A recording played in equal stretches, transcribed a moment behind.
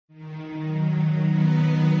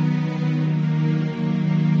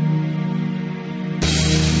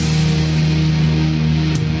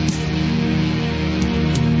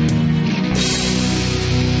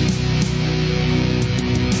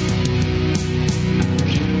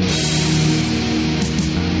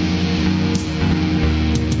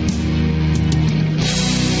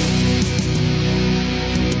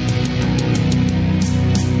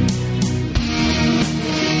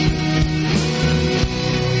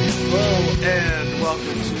and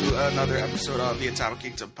welcome to another episode of the Atomic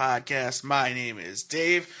Kingdom podcast. My name is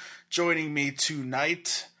Dave. Joining me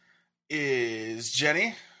tonight is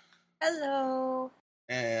Jenny. Hello.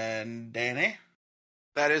 And Danny.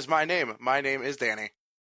 That is my name. My name is Danny.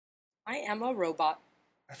 I am a robot.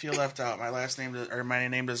 I feel left out. My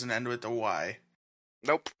name doesn't end with a Y.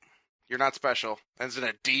 Nope. You're not special. Ends in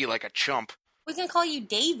a D like a chump. We can call you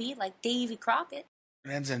Davy, like Davy Crockett.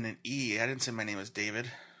 It ends in an E. I didn't say my name was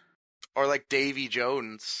David. Or like Davy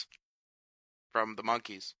Jones from the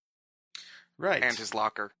Monkees. Right. And his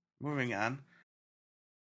locker. Moving on.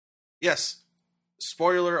 Yes.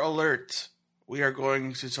 Spoiler alert. We are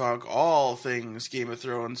going to talk all things Game of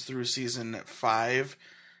Thrones through season 5.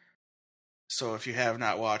 So if you have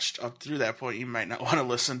not watched up through that point, you might not want to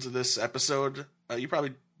listen to this episode. You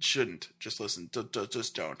probably shouldn't. Just listen.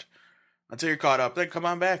 Just don't. Until you're caught up, then come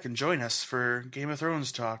on back and join us for Game of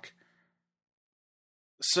Thrones talk.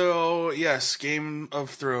 So, yes, Game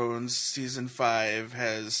of Thrones Season 5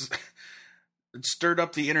 has stirred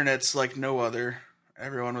up the internets like no other.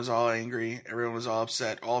 Everyone was all angry. Everyone was all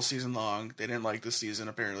upset all season long. They didn't like this season,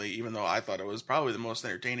 apparently, even though I thought it was probably the most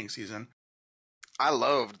entertaining season. I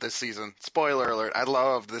loved this season. Spoiler alert. I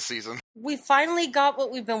loved this season. We finally got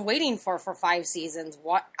what we've been waiting for 5 seasons.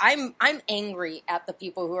 I'm angry at the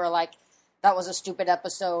people who are like, that was a stupid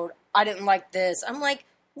episode. I didn't like this. I'm like,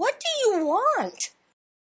 what do you want?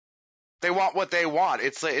 They want what they want.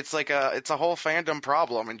 It's a whole fandom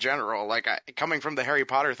problem in general. Like coming from the Harry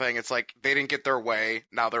Potter thing, it's like they didn't get their way,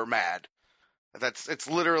 now they're mad. It's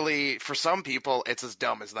literally, for some people, it's as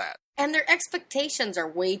dumb as that. And their expectations are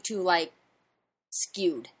way too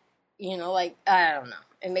skewed. You know, I don't know.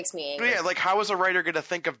 It makes me angry. Yeah, how is a writer going to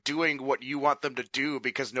think of doing what you want them to do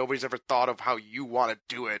because nobody's ever thought of how you want to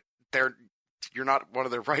do it? You're not one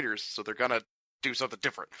of their writers, so they're gonna do something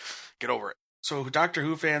different. Get over it. So Doctor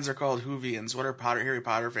Who fans are called Whovians. What are Harry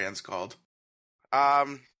Potter fans called? I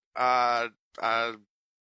don't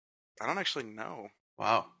actually know.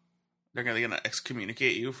 Wow. They're gonna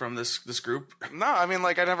excommunicate you from this group? No, I mean,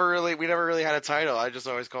 we never really had a title. I just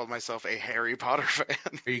always called myself a Harry Potter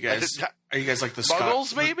fan. Are you guys like the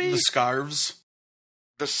Muggles, maybe? The scarves?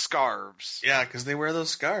 The scarves. Yeah, because they wear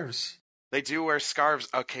those scarves. They do wear scarves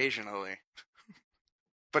occasionally.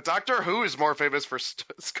 But Doctor Who is more famous for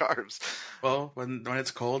scarves. Well, when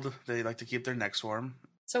it's cold, they like to keep their necks warm.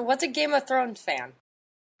 So what's a Game of Thrones fan?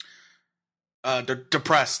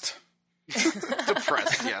 Depressed.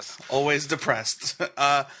 Depressed, yes. Always depressed.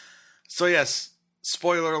 So yes,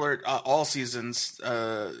 spoiler alert, all seasons.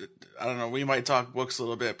 I don't know, we might talk books a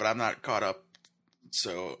little bit, but I'm not caught up.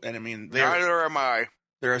 So, and I mean... Neither am I.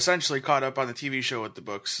 They're essentially caught up on the TV show with the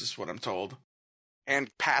books, is what I'm told.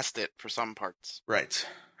 And past it for some parts. Right.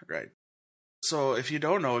 So if you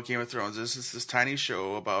don't know what Game of Thrones is, it's this tiny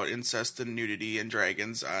show about incest and nudity and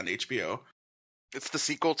dragons on HBO. It's the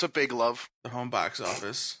sequel to Big Love. The home box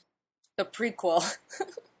office. The prequel.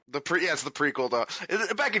 It's the prequel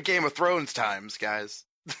to... Back in Game of Thrones times, guys.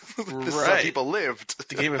 This is how people lived.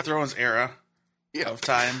 The Game of Thrones era of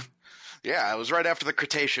time. Yeah, it was right after the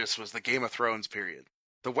Cretaceous was the Game of Thrones period.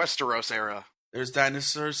 The Westeros era. There's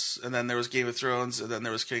dinosaurs, and then there was Game of Thrones, and then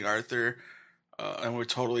there was King Arthur, and we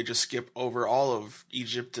totally just skip over all of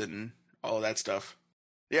Egypt and all of that stuff.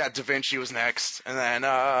 Yeah, Da Vinci was next, and then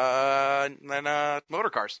motor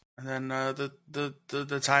cars, and then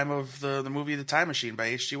the time of the movie The Time Machine by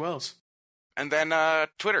H.G. Wells, and then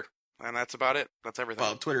Twitter, and that's about it. That's everything.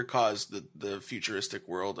 Well, Twitter caused the futuristic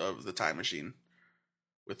world of The Time Machine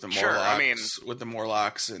with the Morlocks, with the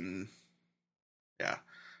Morlocks, and yeah.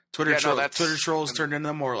 Twitter trolls turned into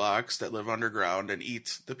the Morlocks that live underground and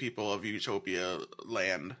eat the people of Utopia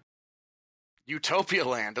Land. Utopia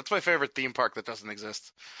Land? That's my favorite theme park that doesn't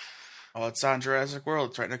exist. Oh, it's on Jurassic World.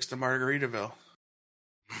 It's right next to Margaritaville.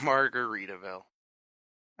 Margaritaville.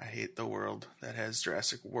 I hate the world that has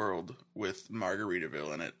Jurassic World with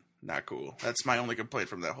Margaritaville in it. Not cool. That's my only complaint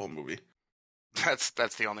from that whole movie. That's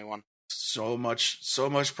the only one. So much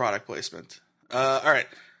product placement. All right.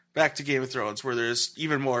 Back to Game of Thrones, where there's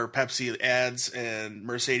even more Pepsi ads and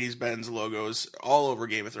Mercedes-Benz logos all over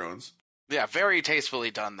Game of Thrones. Yeah, very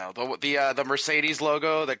tastefully done though. The Mercedes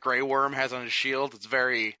logo that Grey Worm has on his shield, it's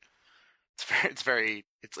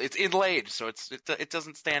inlaid, so it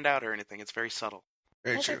doesn't stand out or anything. It's very subtle.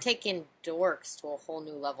 Very You guys true. are taking dorks to a whole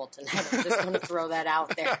new level tonight. I'm just going to throw that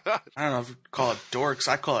out there. I don't know if you call it dorks.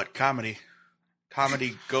 I call it comedy.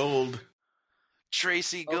 Comedy gold.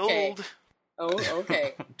 Tracy Gold. Okay. Oh,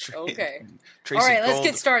 okay. Okay. Tracy All right, let's Gold.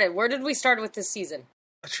 get started. Where did we start with this season?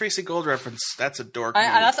 A Tracy Gold reference. That's a dork move.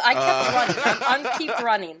 I kept running. I'm keep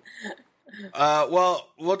running. Well,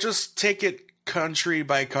 we'll just take it country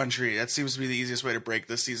by country. That seems to be the easiest way to break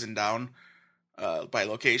this season down, by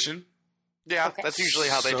location. Yeah, Okay. that's usually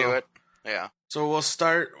how they do it. Yeah. So we'll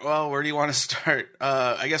start. Well, where do you want to start?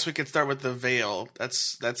 I guess we could start with the Vale. We'll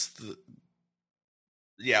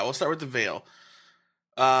start with the Vale.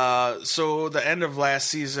 So the end of last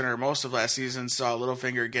season, or most of last season, saw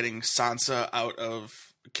Littlefinger getting Sansa out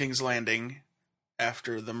of King's Landing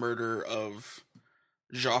after the murder of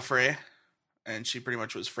Joffrey, and she pretty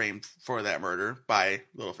much was framed for that murder by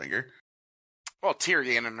Littlefinger. Well,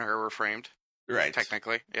 Tyrion and her were framed, Right.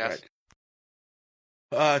 technically. Yes.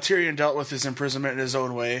 Right. Tyrion dealt with his imprisonment in his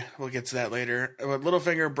own way. We'll get to that later. But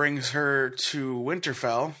Littlefinger brings her to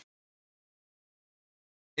Winterfell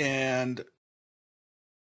and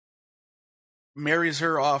marries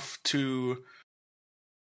her off to...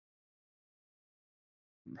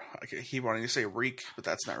 He wanted to say Reek, but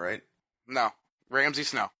that's not right. No, Ramsay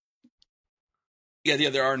Snow. Yeah, the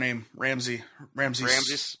other R name, Ramsay Ramsay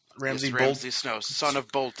Snow, son of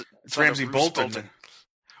Bolton. It's Ramsay Bolton.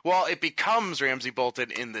 Well, it becomes Ramsay Bolton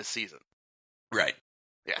in this season. Right.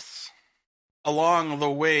 Yes. Along the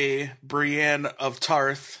way, Brienne of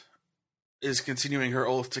Tarth is continuing her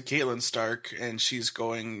oath to Catelyn Stark, and she's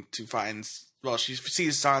going to find... Well, she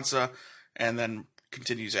sees Sansa and then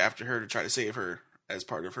continues after her to try to save her as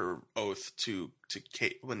part of her oath to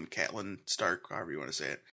Catelyn Stark, however you want to say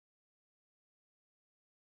it.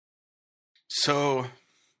 So,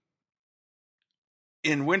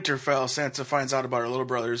 in Winterfell, Sansa finds out about her little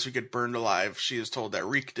brothers who get burned alive. She is told that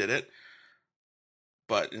Reek did it.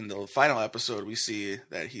 But in the final episode, we see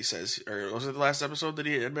that he says, or was it the last episode that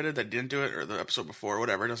he admitted that he didn't do it, or the episode before,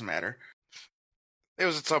 whatever, it doesn't matter. It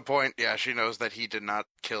was at some point, yeah, she knows that he did not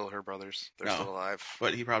kill her brothers. They're still alive.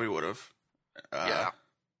 But he probably would have. Yeah.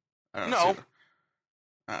 I don't know.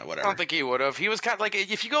 Whatever. I don't think he would have. He was kind of like,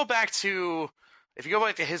 if you go back to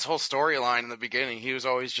his whole storyline in the beginning, he was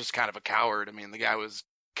always just kind of a coward. I mean, the guy was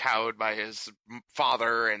cowed by his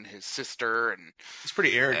father and his sister, and he's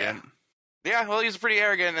pretty arrogant. Yeah, well, he's pretty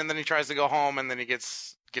arrogant, and then he tries to go home, and then he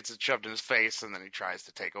gets it shoved in his face, and then he tries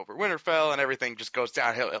to take over Winterfell, and everything just goes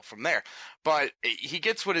downhill from there. But he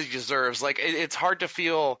gets what he deserves. Like, it's hard to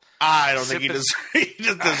feel... I don't think he just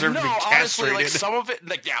deserved to be castrated. Honestly, like, some of it...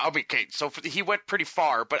 Like, yeah, I'll be okay. So he went pretty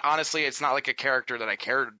far, but honestly, it's not like a character that I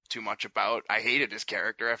cared too much about. I hated his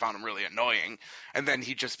character. I found him really annoying. And then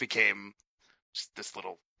he just became just this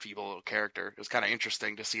feeble little character. It was kind of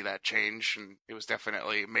interesting to see that change, and it was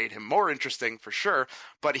definitely made him more interesting for sure.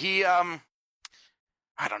 But he...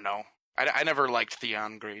 I don't know. I never liked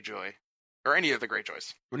Theon Greyjoy. Or any of the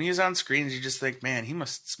Greyjoys. When he's on screens, you just think, man, he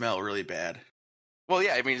must smell really bad. Well,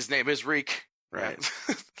 yeah, I mean, his name is Reek. Right.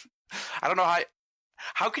 I don't know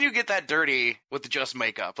how can you get that dirty with just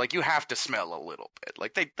makeup? Like, you have to smell a little bit.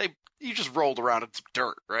 Like, you just rolled around in some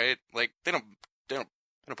dirt, right? Like, they don't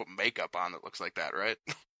put makeup on that looks like that, right?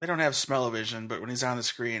 They don't have smell-o-vision, but when he's on the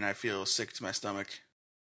screen, I feel sick to my stomach.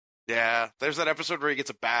 Yeah, there's that episode where he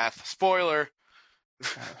gets a bath. Spoiler.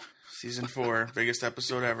 Season 4, biggest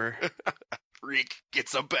episode ever. Reek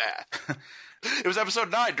gets a bath. It was episode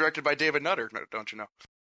 9, directed by David Nutter, don't you know?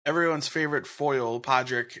 Everyone's favorite foil,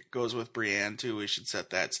 Podrick, goes with Brienne, too. We should set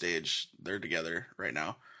that stage. They're together right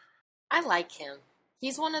now. I like him.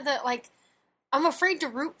 He's one of the, I'm afraid to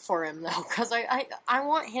root for him, though, because I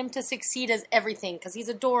want him to succeed as everything, because he's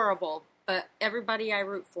adorable, but everybody I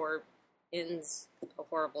root for ends a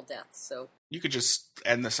horrible death, so... You could just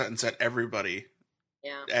end the sentence at everybody.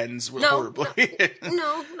 Yeah. Ends with horribly.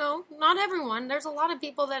 No, not everyone. There's a lot of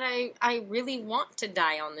people that I really want to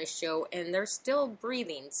die on this show, and they're still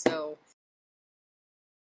breathing, so...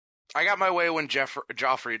 I got my way when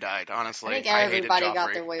Joffrey died, honestly. I think everybody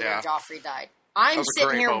got their way when Joffrey died. I'm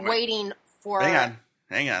sitting here waiting for... Hang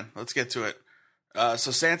on. Let's get to it. So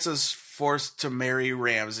Sansa's forced to marry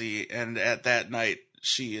Ramsay, and at that night,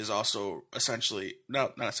 she is also essentially...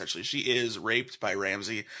 No, not essentially. She is raped by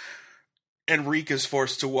Ramsay. And Reek is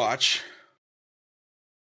forced to watch.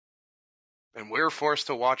 And we're forced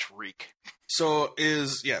to watch Reek. So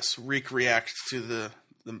Reek reacts to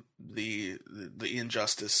the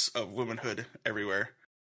injustice of womanhood everywhere.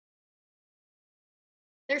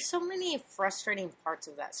 There's so many frustrating parts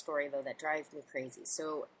of that story, though, that drives me crazy.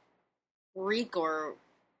 So Reek, or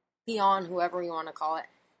Theon, whoever you want to call it,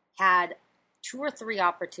 had 2 or 3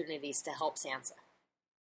 opportunities to help Sansa.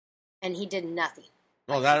 And he did nothing.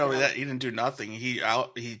 Well, not only that, he didn't do nothing. He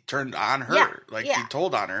turned on her. He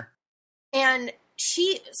told on her. And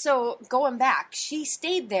so going back, she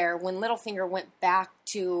stayed there when Littlefinger went back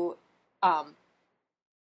to,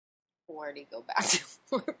 where did he go back to?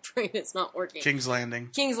 My brain is not working. King's Landing,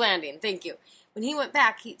 thank you. When he went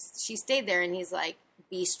back, she stayed there, and he's like,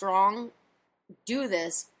 be strong, do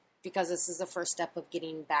this because this is the first step of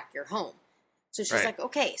getting back your home. So she's Right. like,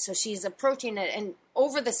 okay, so she's approaching it, and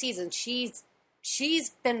over the season, she's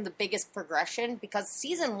been the biggest progression, because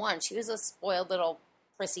season 1, she was a spoiled little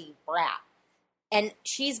prissy brat, and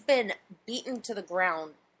she's been beaten to the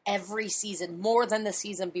ground every season, more than the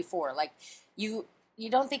season before. Like, you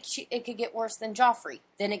don't think it could get worse than Joffrey,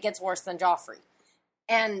 then it gets worse than Joffrey,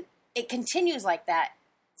 and it continues like that.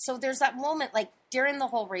 So there's that moment, like, during the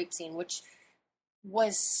whole rape scene, which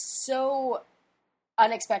was so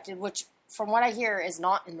unexpected, which, from what I hear, is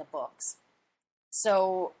not in the books.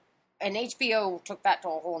 So, and HBO took that to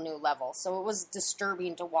a whole new level. So it was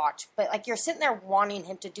disturbing to watch. But, like, you're sitting there wanting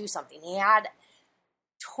him to do something. He had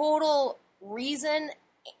total reason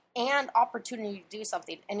and opportunity to do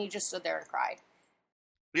something, and he just stood there and cried.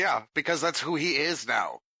 Yeah, because that's who he is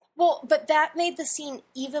now. Well, but that made the scene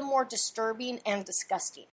even more disturbing and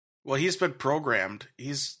disgusting. Well, he's been programmed.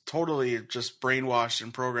 He's totally just brainwashed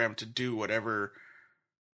and programmed to do whatever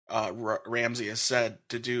Ramsay has said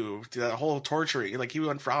to do. That whole torturing. Like, he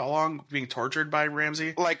went for how long being tortured by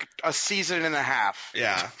Ramsay? Like a season and a half.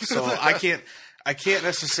 Yeah. So I can't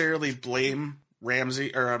necessarily blame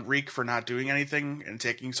Ramsay or Reek for not doing anything and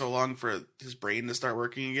taking so long for his brain to start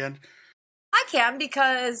working again. I can,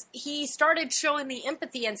 because he started showing the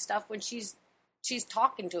empathy and stuff when she's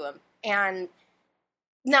talking to him. And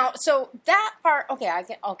now, so that part,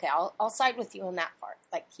 I'll side with you on that part.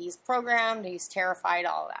 Like, he's programmed, he's terrified,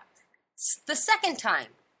 all that. The second time,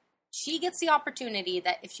 she gets the opportunity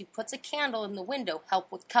that if she puts a candle in the window,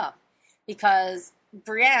 help would come. Because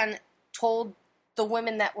Brienne told the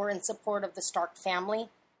women that were in support of the Stark family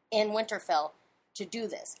in Winterfell to do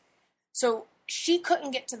this. So she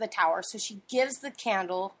couldn't get to the tower, so she gives the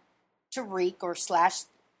candle to Reek or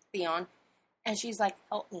 / Theon, and she's like,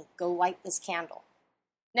 help me, go light this candle.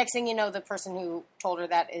 Next thing you know, the person who told her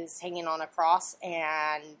that is hanging on a cross,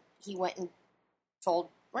 and he went and told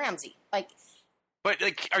Ramsay. Like, but,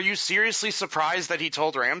 like, are you seriously surprised that he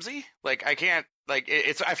told Ramsay? Like, I can't, like,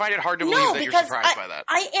 I find it hard to believe that you're surprised by that.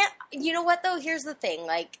 I am. You know what, though? Here's the thing.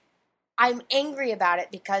 Like, I'm angry about it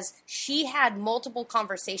because she had multiple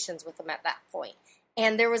conversations with him at that point,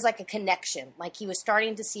 and there was, like, a connection. Like, he was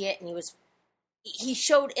starting to see it, and he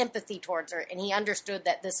showed empathy towards her, and he understood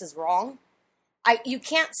that this is wrong. You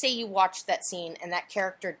can't say you watched that scene and that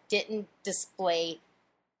character didn't display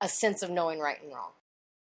a sense of knowing right and wrong.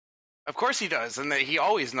 Of course he does, and that he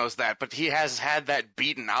always knows that, but he has had that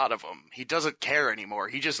beaten out of him. He doesn't care anymore.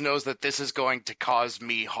 He just knows that this is going to cause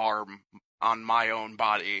me harm on my own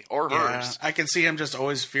body, or hers. I can see him just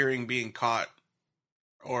always fearing being caught,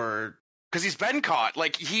 or... Because he's been caught.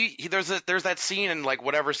 Like, there's that scene in, like,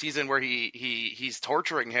 whatever season where he's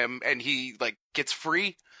torturing him, and he, like, gets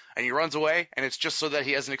free, and he runs away, and it's just so that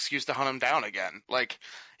he has an excuse to hunt him down again. Like,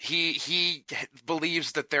 he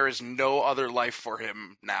believes that there is no other life for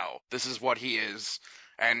him now. This is what he is.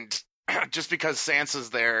 And just because Sansa's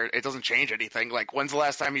there, it doesn't change anything. Like, when's the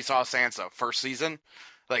last time you saw Sansa? First season?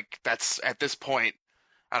 Like, that's, at this point,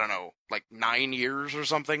 I don't know, like 9 years or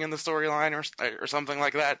something in the storyline or something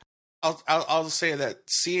like that. I'll say that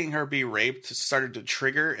seeing her be raped started to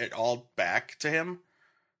trigger it all back to him,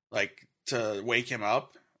 like, to wake him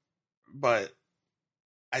up. But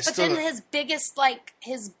then his biggest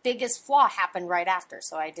flaw happened right after,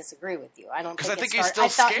 so I disagree with you. I don't think. Because I think he's still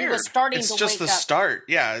scared. He was starting it's to just wake the up. start.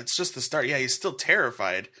 Yeah, it's just the start. Yeah, he's still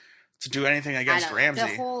terrified to do anything against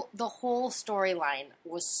Ramsay. The whole storyline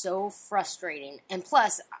was so frustrating, and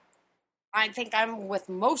plus, I think I'm with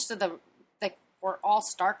most of the. Like, we're all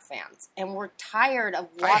Stark fans, and we're tired of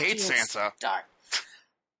watching. I hate Sansa. Stark.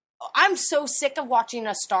 I'm so sick of watching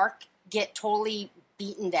a Stark get totally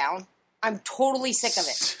beaten down. I'm totally sick of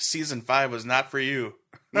it. Season 5 was not for you.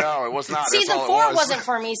 No, it was not. Season 4 wasn't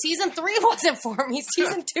for me. Season 3 wasn't for me.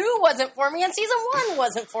 Season 2 wasn't for me. And Season 1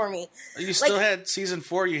 wasn't for me. You still had Season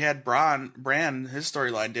 4, you had Bran, his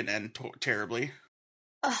storyline didn't end terribly.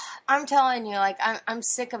 I'm telling you, like, I'm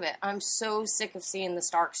sick of it. I'm so sick of seeing the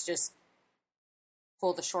Starks just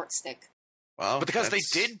pull the short stick. Well, but because they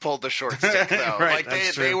did pull the short stick, though. Right,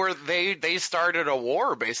 like, they started a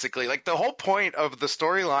war, basically. Like, the whole point of the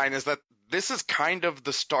storyline is that this is kind of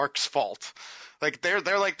the Starks' fault. Like, they're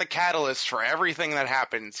like the catalyst for everything that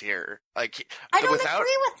happens here. Like, I don't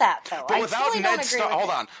agree with that, though. But without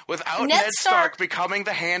Without Ned Stark becoming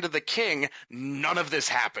the Hand of the King, none of this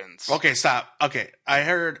happens. Okay, stop. Okay,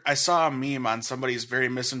 I saw a meme on somebody's very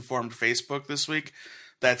misinformed Facebook this week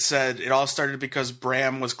that said it all started because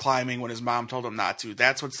Bram was climbing when his mom told him not to.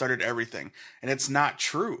 That's what started everything. And it's not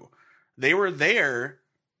true. They were there...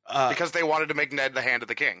 because they wanted to make Ned the Hand of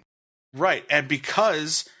the King. Right, and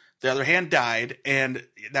because The other hand died, and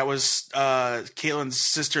that was Caitlyn's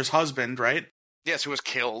sister's husband, right? Yes, who was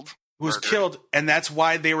killed. Who was killed, and that's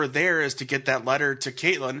why they were there, is to get that letter to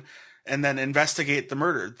Caitlyn and then investigate the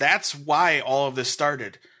murder. That's why all of this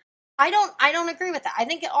started. I don't agree with that. I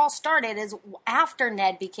think it all started is after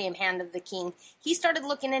Ned became Hand of the King. He started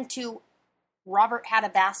looking into Robert had a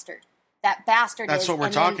bastard. That bastard. That's what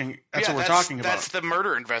we're talking. That's what we're talking about. That's the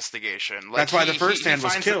murder investigation. Like, that's why the first hand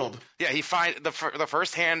was killed. He find the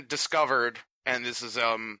first hand discovered, and this is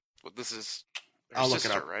I'll look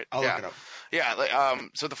it up. Right? I'll look it up. Yeah.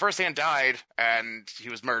 So the first hand died, and he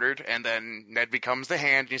was murdered, and then Ned becomes the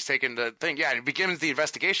hand. And he's taken the thing. Yeah, and it begins the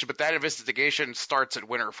investigation, but that investigation starts at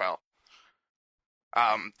Winterfell.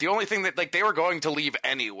 The only thing that they were going to leave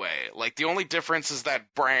anyway. Like, the only difference is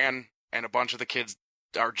that Bran and a bunch of the kids,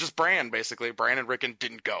 or just Bran basically, Bran and Rickon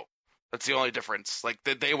didn't go. That's the only difference. Like,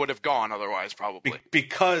 they would have gone otherwise, probably.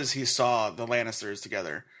 Because he saw the Lannisters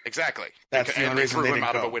together. Exactly. That's the only reason they didn't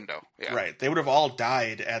out go. of a window. Yeah. Right. They would have all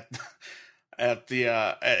died at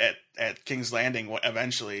King's Landing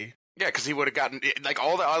eventually. Yeah, because he would have gotten, like,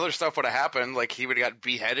 all the other stuff would have happened. Like, he would have got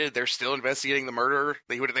beheaded. They're still investigating the murder.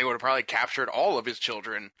 They would have probably captured all of his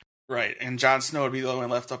children. Right. And Jon Snow would be the only one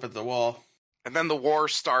left up at the wall. And then the war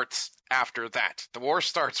starts after that. The war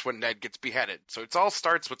starts when Ned gets beheaded. So it all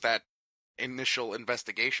starts with that initial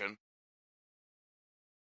investigation.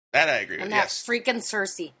 That I agree with, and yes. that freaking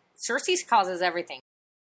Cersei. Cersei causes everything.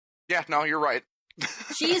 Yeah, no, you're right.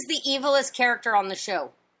 She's the evilest character on the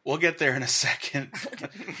show. We'll get there in a second.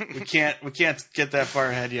 we can't get that far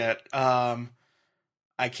ahead yet. I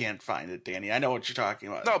can't find it, Danny. I know what you're talking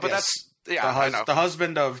about. No, but I know. The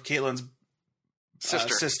husband of Caitlyn's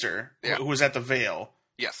sister, yeah. who was at the Vale.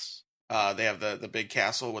 Yes. They have the big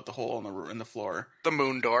castle with the hole in the floor. The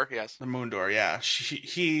moon door, yes. The moon door, yeah.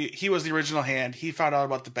 He was the original hand. He found out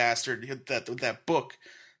about the bastard, that book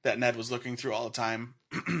that Ned was looking through all the time.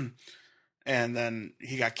 And then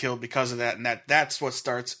he got killed because of that, and that's what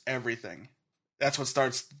starts everything. That's what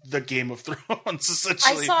starts the Game of Thrones,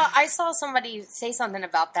 essentially. I saw somebody say something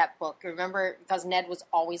about that book. Remember, because Ned was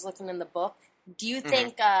always looking in the book. Do you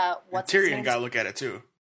think Tyrion got to look at it too?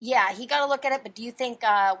 Yeah, he got to look at it. But do you think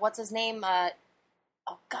what's his name? Oh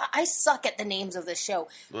God, I suck at the names of the show.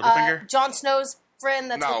 Littlefinger. Jon Snow's friend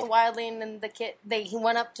that's with the wildling and the kid. He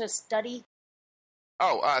went up to study.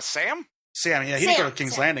 Oh, Sam. Sam, yeah, he didn't go to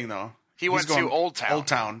King's Landing though. He went to Old Town. Old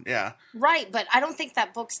Town, yeah. Right, but I don't think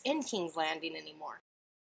that book's in King's Landing anymore.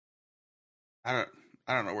 I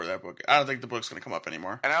don't know where that book. I don't think the book's going to come up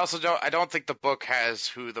anymore. And I don't think the book has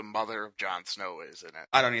who the mother of Jon Snow is in it.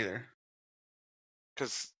 I don't either.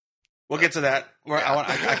 Because we'll get to that.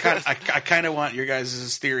 Yeah. I kind of want your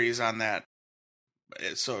guys' theories on that.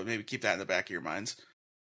 So maybe keep that in the back of your minds.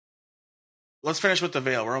 Let's finish with the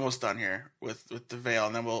Vale. We're almost done here with the Vale,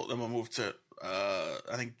 and then we'll move to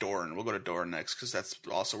I think Dorne. We'll go to Dorne next because that's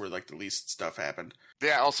also where the least stuff happened.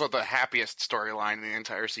 Yeah, also the happiest storyline in the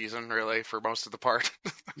entire season, really, for most of the part.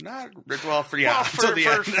 Not well for until the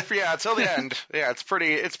end. Yeah, until the end. Yeah, it's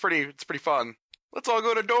pretty fun. Let's all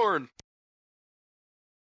go to Dorne.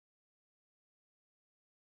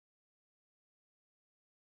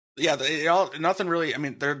 Yeah, nothing really. I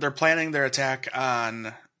mean, they're planning their attack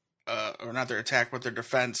on, or not their attack, but their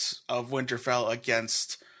defense of Winterfell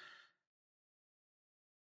against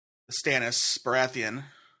Stannis Baratheon,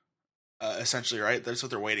 essentially, right? That's what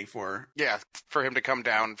they're waiting for. Yeah, for him to come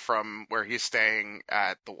down from where he's staying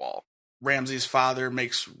at the wall. Ramsay's father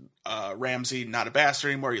makes Ramsay not a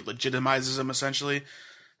bastard anymore. He legitimizes him, essentially,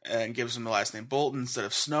 and gives him the last name Bolton instead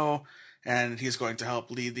of Snow. And he's going to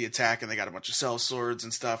help lead the attack, and they got a bunch of sellswords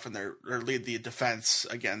and stuff, and they're lead the defense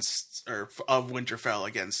of Winterfell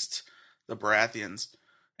against the Baratheons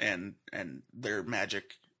and their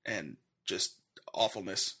magic and just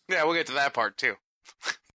awfulness. Yeah, we'll get to that part too.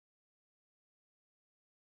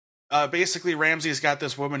 Basically, Ramsay's got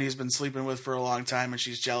this woman he's been sleeping with for a long time, and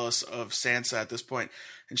she's jealous of Sansa at this point,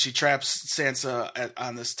 and she traps Sansa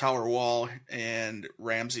on this tower wall, and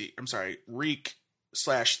Reek /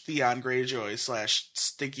 Theon Greyjoy /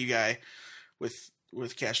 Stinky Guy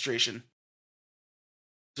with castration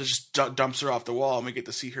just dumps her off the wall, and we get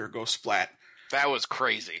to see her go splat. That was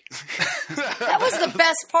crazy. That was the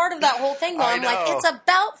best part of that whole thing, though. I'm like, it's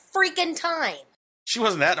about freaking time. She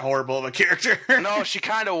wasn't that horrible of a character. No, she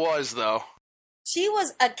kind of was, though. She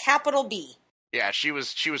was a capital B. Yeah, she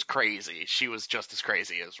was crazy. She was just as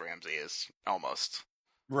crazy as Ramsay is, almost.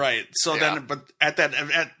 Right. So then, but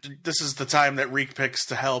this is the time that Reek picks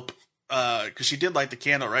to help, because she did light the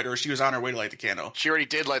candle, right? Or she was on her way to light the candle. She already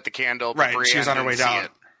did light the candle. Right. Brienne she was on her way down.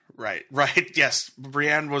 It. Right. Yes.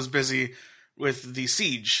 Brienne was busy with the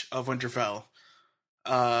siege of Winterfell.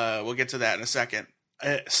 We'll get to that in a second.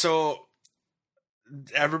 So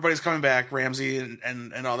everybody's coming back. Ramsey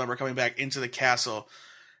and all them are coming back into the castle.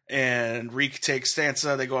 And Reek takes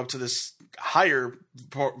Sansa. They go up to this higher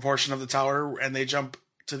portion of the tower, and they jump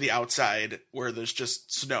to the outside where there's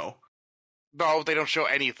just snow. No, they don't show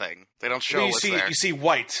anything. They don't show what's there. You see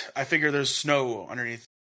white. I figure there's snow underneath.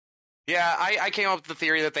 Yeah, I came up with the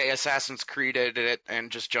theory that they Assassin's Creeded it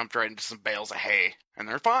and just jumped right into some bales of hay, and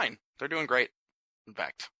they're fine. They're doing great, in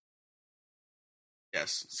fact.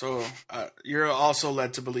 Yes. So you're also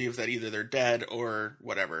led to believe that either they're dead or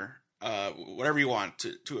whatever. Whatever you want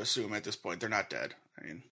to assume at this point. They're not dead. I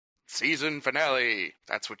mean, season finale.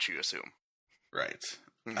 That's what you assume. Right.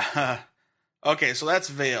 Okay, so that's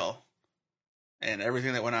Vale and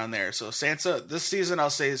everything that went on there. So Sansa, this season, I'll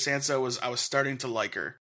say Sansa I was starting to like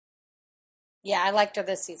her. Yeah, I liked her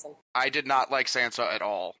this season. I did not like Sansa at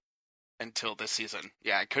all until this season.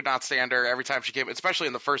 Yeah, I could not stand her every time she came, especially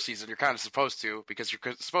in the first season. You're kind of supposed to, because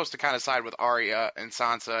you're supposed to kind of side with Arya, and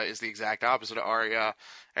Sansa is the exact opposite of Arya,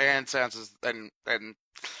 and Sansa's, and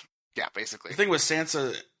yeah, basically. The thing with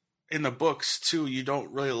Sansa in the books, too, you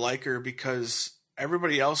don't really like her because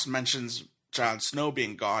everybody else mentions Jon Snow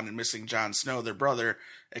being gone and missing Jon Snow, their brother,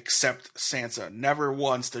 except Sansa. Never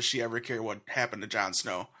once does she ever care what happened to Jon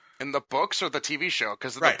Snow. In the books or the TV show?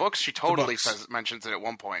 Because in the books, she totally mentions it at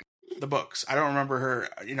one point. The books. I don't remember her,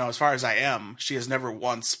 as far as I am, she has never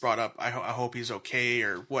once brought up, I hope he's okay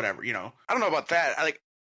or whatever, I don't know about that.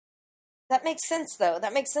 That makes sense, though.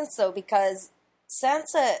 Because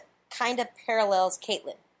Sansa kind of parallels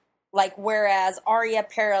Caitlyn. Like, whereas Arya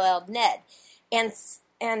paralleled Ned. And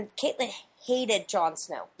Caitlyn hated Jon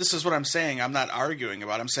Snow. This is what I'm saying. I'm not arguing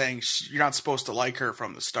about it. I'm saying you're not supposed to like her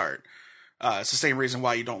from the start. It's the same reason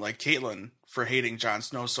why you don't like Caitlyn for hating Jon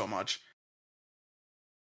Snow so much.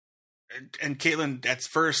 And Caitlyn, at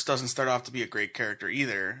first, doesn't start off to be a great character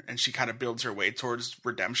either, and she kind of builds her way towards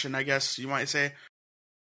redemption, I guess you might say.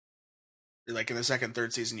 Like in the second,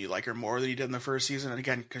 third season, you like her more than you did in the first season, and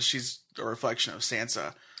again, because she's a reflection of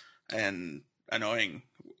Sansa, and annoying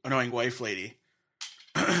wife lady.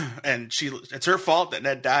 And it's her fault that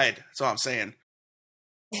Ned died. That's all I'm saying.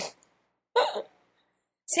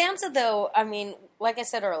 Sansa, though, I mean, like I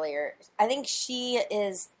said earlier, I think she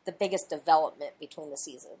is the biggest development between the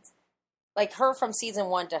seasons. Like, her from season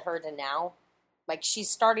 1 to her to now, like, she's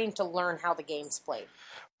starting to learn how the game's played.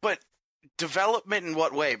 But development in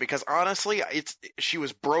what way? Because honestly, she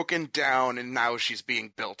was broken down and now she's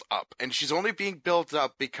being built up. And she's only being built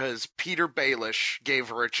up because Peter Baelish gave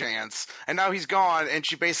her a chance. And now he's gone and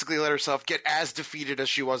she basically let herself get as defeated as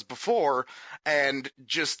she was before and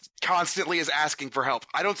just constantly is asking for help.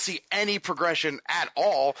 I don't see any progression at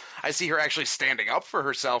all. I see her actually standing up for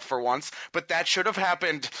herself for once, but that should have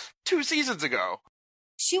happened 2 seasons ago.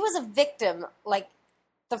 She was a victim, like,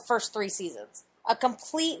 the first 3 seasons. A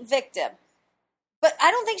complete victim. But I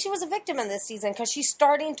don't think she was a victim in this season because she's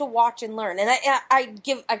starting to watch and learn. And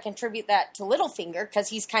I contribute that to Littlefinger because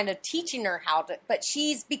he's kind of teaching her how to, but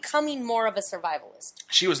she's becoming more of a survivalist.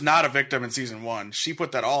 She was not a victim in season 1. She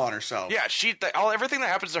put that all on herself. Yeah, everything that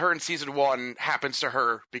happens to her in season 1 happens to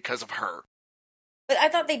her because of her. But I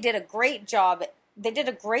thought they did a great job. They did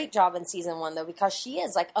a great job in season 1 though because she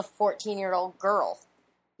is like a 14-year-old girl,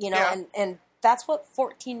 yeah. and that's what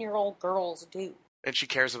 14-year-old girls do. And she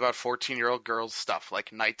cares about 14-year-old girls' stuff,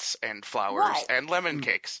 like knights and flowers and lemon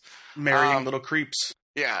cakes. Marrying little creeps.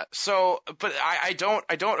 Yeah, so, but I don't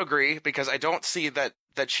agree, because I don't see that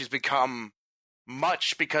she's become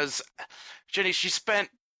much, because, Jenny, she spent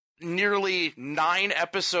nearly 9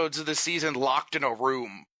 episodes of the season locked in a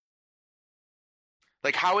room.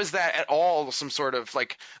 Like, how is that at all some sort of,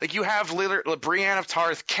 like you have Brienne of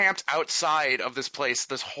Tarth camped outside of this place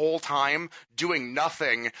this whole time, doing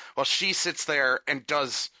nothing, while she sits there and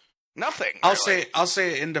does nothing. I'll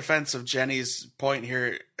say in defense of Jenny's point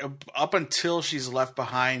here, up until she's left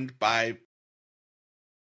behind by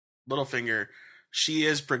Littlefinger, she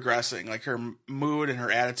is progressing. Like, her mood and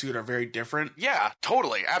her attitude are very different. Yeah,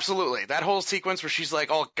 totally. Absolutely. That whole sequence where she's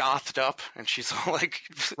like all gothed up and she's all like...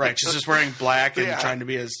 Right, she's just wearing black and trying to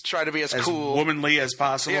be as cool, womanly as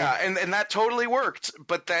possible. Yeah, and that totally worked.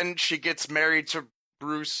 But then she gets married to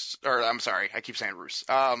Roose, or I'm sorry, I keep saying Roose.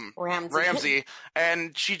 Ramsey,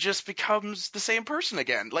 and she just becomes the same person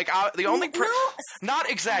again. Like, the only not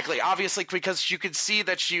exactly, obviously, because you could see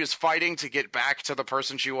that she was fighting to get back to the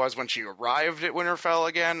person she was when she arrived at Winterfell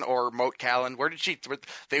again, or Moat Cailin. Where did she?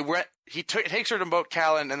 He takes her to Moat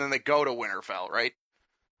Cailin, and then they go to Winterfell, right?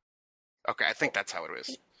 Okay, I think that's how it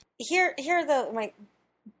is.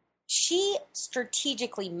 She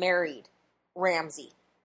strategically married Ramsey.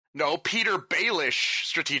 No, Peter Baelish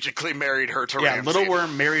strategically married her to Yeah, Ramsay.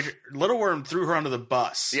 Little Worm threw her under the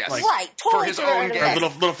bus. Yes. Like, Right, totally for his threw her own under the gain. or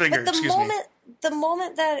bus. Littlefinger, But excuse me. the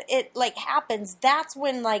moment that it like happens, that's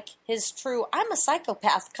when like his true "I'm a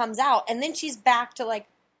psychopath" comes out, and then she's back to like,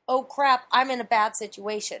 oh crap, I'm in a bad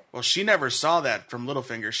situation. Well, she never saw that from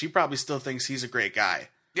Littlefinger. She probably still thinks he's a great guy.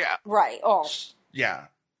 Yeah. Right. Oh, Yeah.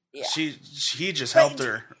 yeah. He just But helped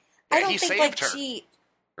her. I Yeah, don't he think saved like her.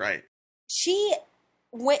 Right. she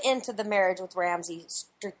went into the marriage with Ramsay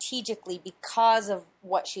strategically because of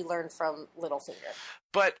what she learned from Littlefinger.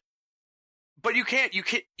 But you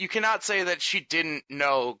cannot say that she didn't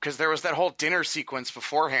know, because there was that whole dinner sequence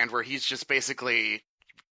beforehand where he's just basically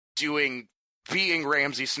being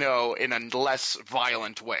Ramsay Snow in a less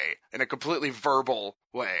violent way, in a completely verbal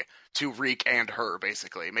way to Reek and her,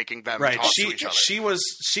 basically making them Right. talk to each other.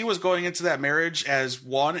 She was going into that marriage as,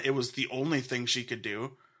 one, it was the only thing she could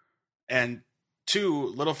do, and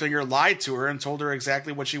two, Littlefinger lied to her and told her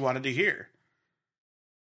exactly what she wanted to hear.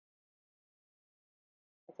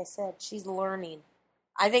 Like I said, she's learning.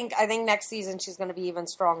 I think next season she's going to be even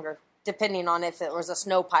stronger, depending on if it was a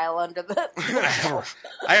snow pile under the.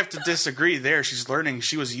 I have to disagree there. She's learning.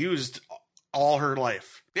 She was used all her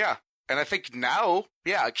life. Yeah. And I think now,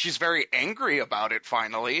 yeah, she's very angry about it,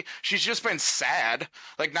 finally. She's just been sad.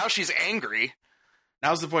 Like, now she's angry.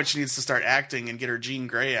 Now's the point she needs to start acting and get her Jean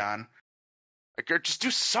Grey on. Like, or just do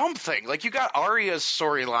something. Like, you got Arya's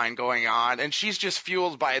storyline going on, and she's just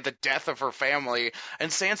fueled by the death of her family, and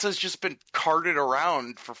Sansa's just been carted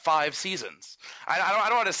around for 5 seasons. I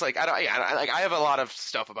don't want to, like, I have a lot of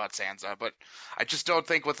stuff about Sansa, but I just don't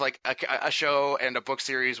think with, like, a show and a book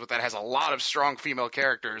series that has a lot of strong female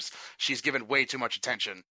characters, she's given way too much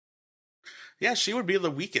attention. Yeah, she would be the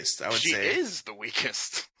weakest, I would say. She is the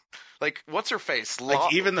weakest. Like, what's her face?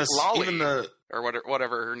 Like, even the or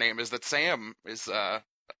whatever her name is that Sam is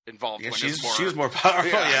involved yeah, with. she was more powerful.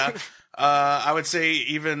 Yeah. Yeah, I would say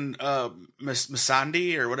even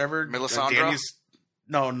Missandei or whatever.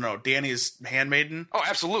 Melisandre? Dany's handmaiden Oh,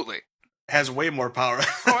 absolutely. has way more power.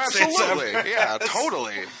 Oh, absolutely. Yeah,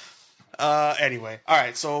 totally. Anyway, all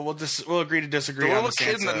right. So we'll agree to disagree. The on little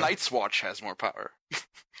kid in the Sansa. Night's Watch has more power.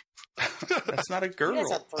 That's not a girl. You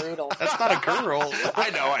guys are brutal. That's not a girl. I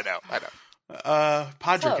know.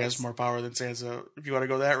 Podrick Close. has more power than Sansa. If you want to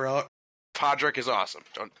go that route, Podrick is awesome.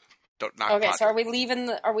 Don't knock Okay, Podrick. so are we leaving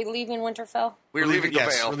Winterfell? We're leaving the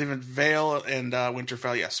yes, Vale. we're leaving Vale and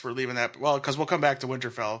Winterfell. Yes, we're leaving that. Well, because we'll come back to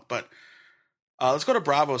Winterfell, but let's go to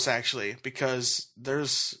Bravos actually, because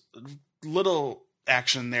there's little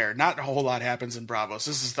action there. Not a whole lot happens in Bravos.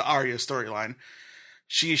 This is the Arya storyline.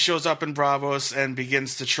 She shows up in Bravos and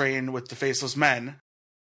begins to train with the Faceless Men.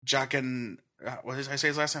 Jaqen, what did I say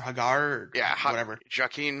his last name? Hagar? Or Yeah, whatever.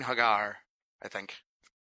 Jaqen Hagar, I think.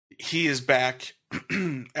 He is back.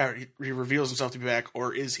 He reveals himself to be back,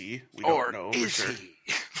 or is he? We don't know is for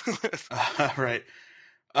sure. he?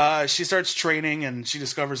 Right. She starts training, and she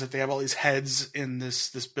discovers that they have all these heads in this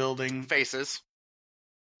building. Faces.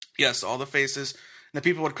 Yes, all the faces. And the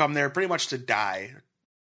people would come there pretty much to die.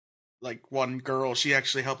 Like one girl, she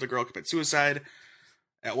actually helped a girl commit suicide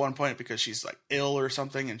at one point because she's like ill or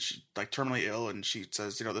something, and she's like terminally ill, and she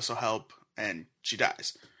says, this will help, and she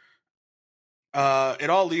dies. It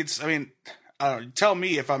all leads, I mean, I don't know, tell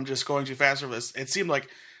me if I'm just going too fast with this. It seemed like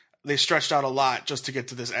they stretched out a lot just to get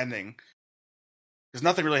to this ending. Because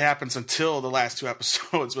nothing really happens until the last 2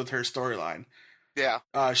 episodes with her storyline. Yeah.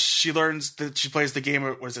 She learns that she plays the game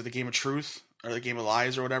of, what is it, the Game of Truth? Or the Game of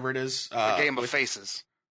Lies, or whatever it is. The Game of Faces.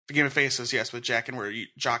 The Game of Faces, yes, with Jaqen,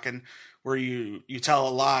 where you tell a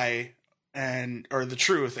lie or the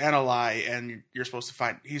truth and a lie, and he's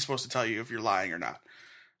supposed to tell you if you're lying or not.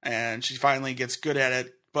 And she finally gets good at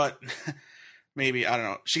it, but maybe, I don't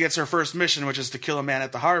know. She gets her first mission, which is to kill a man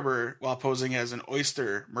at the harbor while posing as an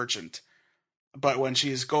oyster merchant. But when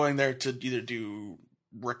she's going there to either do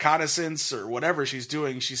reconnaissance or whatever she's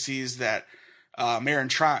doing, she sees that Meryn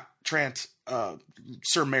Trant,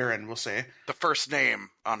 Sir Meryn, we'll say. The first name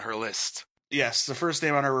on her list. Yes, the first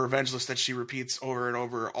name on her revenge list that she repeats over and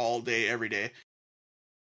over all day, every day.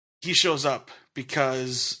 He shows up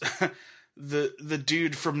because the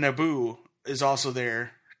dude from Naboo is also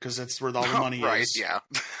there, because that's where all the money right, is. Yeah.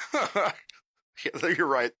 Yeah, you're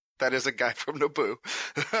right. That is a guy from Naboo.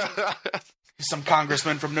 Some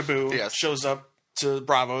congressman from Naboo Yes. shows up to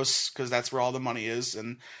Bravos because that's where all the money is,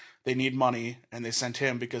 and they need money, and they sent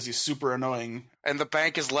him because he's super annoying. And the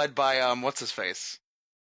bank is led by, what's his face?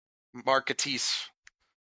 Mark Gatiss,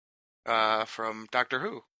 from Doctor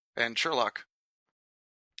Who and Sherlock.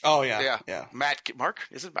 Oh, yeah. Mark?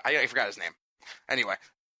 Is it? I forgot his name. Anyway,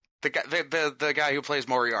 the guy who plays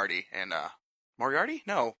Moriarty and, Moriarty?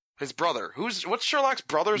 No. His brother. What's Sherlock's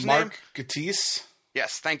brother's name? Mark Gatiss.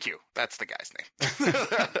 Yes, thank you. That's the guy's name.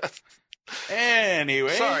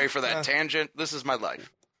 Anyway. Sorry for that tangent. This is my life.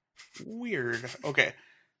 Weird. Okay.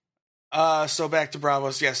 So back to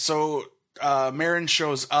Braavos. Yes. So Marin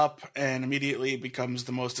shows up and immediately becomes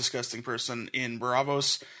the most disgusting person in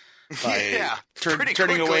Braavos by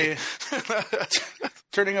turning away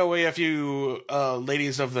turning away a few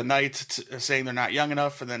ladies of the night, saying they're not young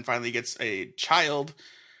enough, and then finally gets a child.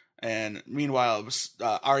 And meanwhile,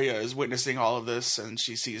 Arya is witnessing all of this, and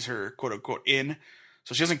she sees her quote unquote in.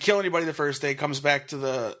 So she doesn't kill anybody the first day, comes back to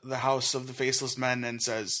the house of the Faceless Men and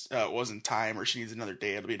says it wasn't time, or she needs another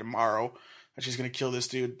day, it'll be tomorrow, and she's going to kill this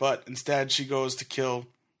dude. But instead she goes to kill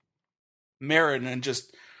Marin and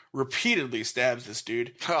just repeatedly stabs this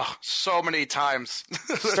dude. Oh, so many times.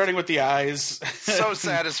 Starting with the eyes. So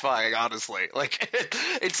satisfying, honestly. Like,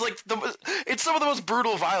 it's some of the most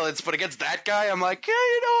brutal violence, but against that guy, I'm like, yeah,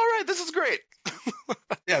 all right, this is great.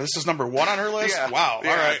 Yeah, this is number 1 on her list? Yeah. Wow, yeah,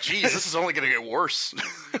 all right. Geez, this is only going to get worse.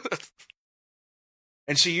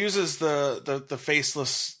 And she uses the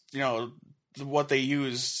faceless, what they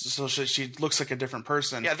use, so she looks like a different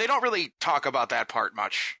person. Yeah, they don't really talk about that part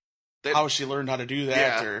much. How she learned how to do that.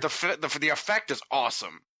 Yeah, or... the effect is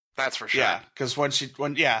awesome. That's for sure. Yeah, because when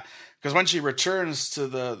she returns to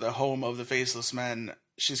the home of the Faceless Men,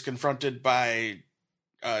 she's confronted by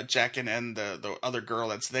Jaqen and the other girl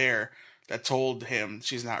that's there that told him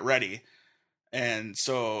she's not ready. And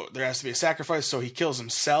so there has to be a sacrifice, so he kills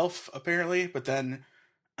himself, apparently, but then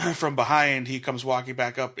from behind he comes walking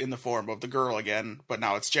back up in the form of the girl again, but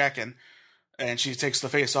now it's Jaqen. And she takes the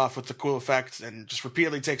face off with the cool effect and just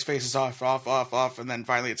repeatedly takes faces off, and then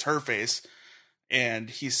finally it's her face.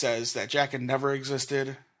 And he says that Jaqen never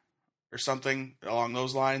existed or something along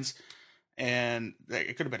those lines. And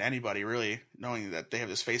it could have been anybody, really, knowing that they have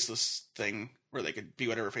this faceless thing where they could be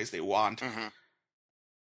whatever face they want. Mm-hmm.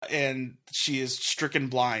 And she is stricken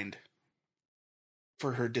blind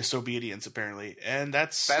for her disobedience, apparently. And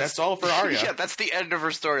that's all for Arya. Yeah, that's the end of her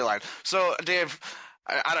storyline. So, Dave...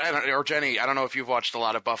 I don't, or Jenny, I don't know if you've watched a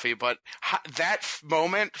lot of Buffy, but that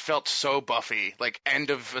moment felt so Buffy, like end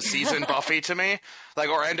of a season Buffy to me, like,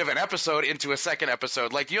 or end of an episode into a second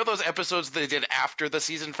episode. Like, those episodes they did after the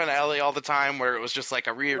season finale all the time, where it was just like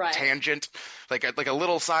a weird tangent, like a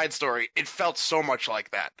little side story. It felt so much like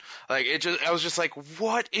that. Like, I was just like,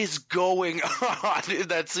 what is going on in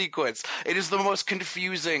that sequence? It is the most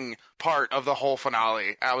confusing part of the whole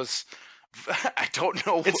finale. I don't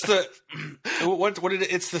know. It's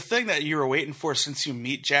it's the thing that you were waiting for since you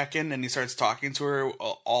meet Jaqen and he starts talking to her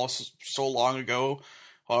all so long ago,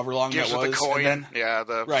 however long that was. The coin, and then,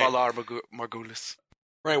 the Valar Morghulis.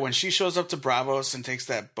 Right, when she shows up to Braavos and takes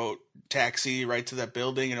that boat taxi right to that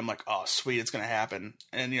building, and I'm like, oh, sweet, it's going to happen.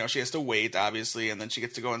 And, she has to wait, obviously, and then she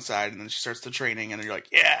gets to go inside, and then she starts the training, and you're like,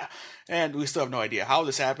 yeah. And we still have no idea how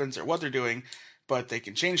this happens or what they're doing. But they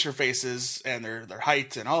can change their faces and their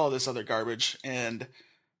height and all of this other garbage. And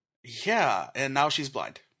yeah, and now she's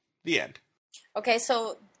blind. The end. Okay,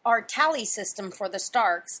 so our tally system for the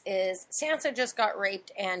Starks is Sansa just got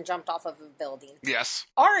raped and jumped off of a building. Yes.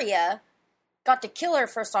 Arya got to kill her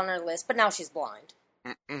first on her list, but now she's blind.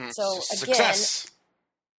 Mm-hmm. So again, Success.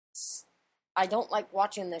 I don't like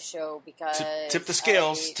watching this show because tip the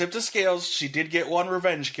scales. Tip the scales. She did get one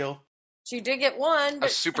revenge kill. She did get one, but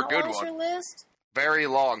a super how good long is one. her list? Very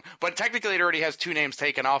long, but technically it already has 2 names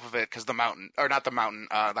taken off of it because the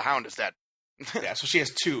Hound is dead. Yeah, so she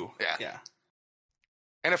has 2. Yeah.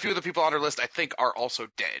 And a few of the people on her list, I think, are also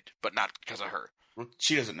dead, but not because of her. Well,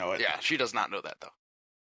 she doesn't know it. Yeah, she does not know that, though.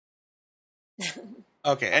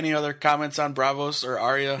 Okay, any other comments on Braavos or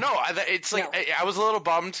Arya? No, it's like, no. I was a little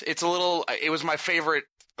bummed. It was my favorite,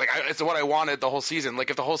 it's what I wanted the whole season. Like,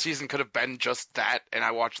 if the whole season could have been just that, and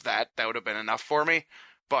I watched that would have been enough for me.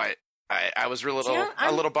 But I was a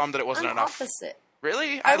little bummed that it wasn't enough. Opposite.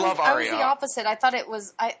 Really? I love Arya. I was the opposite. I thought it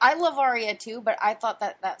was... I love Arya too, but I thought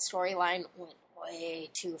that storyline went way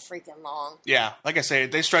too freaking long. Yeah, like I say,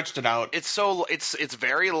 they stretched it out. It's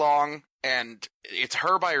very long, and it's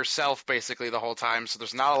her by herself basically the whole time, so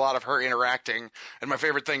there's not a lot of her interacting. And my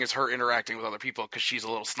favorite thing is her interacting with other people because she's a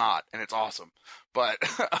little snot, and it's awesome. But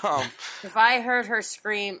if I heard her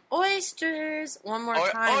scream "oysters" one more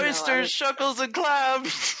time, oysters, shuckles, and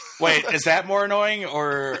clams. Wait, is that more annoying,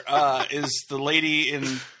 or is the lady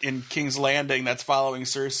in King's Landing that's following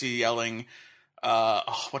Cersei yelling?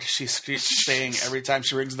 What is she saying every time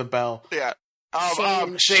she rings the bell? Yeah.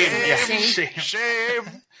 Shame.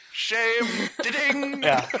 Ding.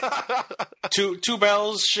 Yeah. Two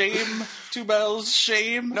bells. Shame. 2 bells.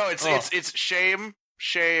 Shame. No, it's shame.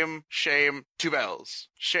 shame, shame, 2 bells.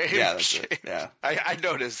 Shame, Yeah, that's shame. it. Yeah. I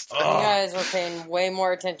noticed. You guys were paying way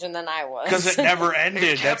more attention than I was. Because it never ended.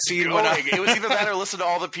 It That kept scene going. went on. It was either that or listen to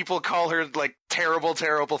all the people call her like terrible,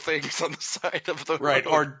 terrible things on the side of the Right,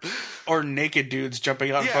 road. or naked dudes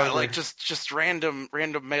jumping out in front Yeah, of like her. just random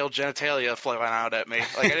male genitalia flying out at me.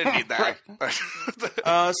 Like I didn't need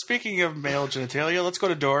that. Speaking of male genitalia, let's go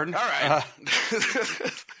to Dorne. All right.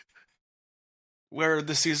 Where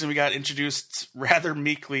this season we got introduced rather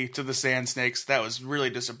meekly to the Sand Snakes. That was really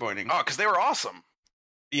disappointing. Oh, because they were awesome.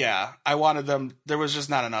 Yeah, I wanted them. There was just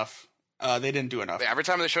not enough. They didn't do enough. Yeah, every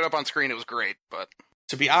time they showed up on screen, it was great, but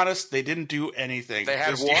To be honest, they didn't do anything. they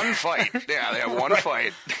had this one year. fight. Yeah, they had one Right.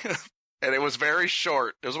 fight. And it was very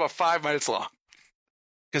short. It was about 5 minutes long.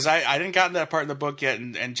 Because I didn't gotten that part in the book yet,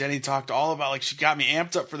 and Jenny talked all about, like, she got me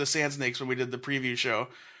amped up for the Sand Snakes when we did the preview show,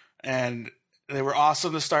 and they were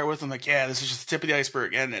awesome to start with. I'm like, yeah, this is just the tip of the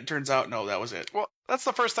iceberg, and it turns out, no, that was it. Well, that's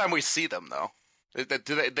the first time we see them, though.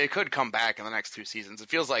 They could come back in the next 2 seasons. It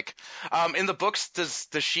feels like, in the books, does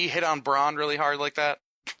she hit on Bronn really hard like that?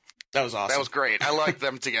 That was awesome. That was great. I liked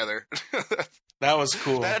them together. That was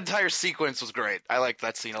cool. That entire sequence was great. I liked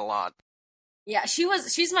that scene a lot. Yeah,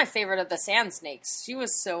 she's my favorite of the Sand Snakes. She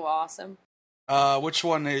was so awesome. Which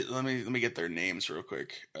one? Let me get their names real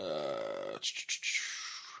quick.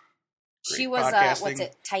 She Great was podcasting. what's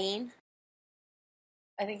it? Tyene,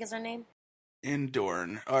 I think is her name. In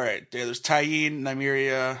Dorne. All right, there's Tyene,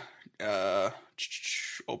 Nymeria,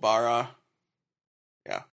 Obara.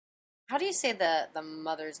 How do you say the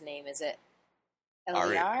mother's name? Is it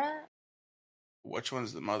Ari- Eliara? Which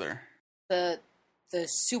one's the mother? The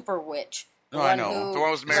super witch. The No, I one know. who- The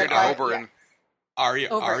one was married to like, Oberyn. Ario?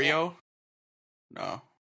 Over, yeah. Ario? No.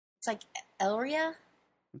 It's like Elria.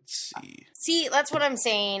 Let's see. See, that's what I'm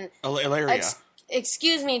saying. Ilaria.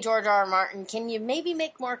 Excuse me, George R. R. Martin. Can you maybe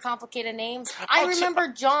make more complicated names? I Oh, remember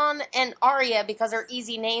John and Arya because they're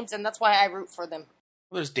easy names, and that's why I root for them.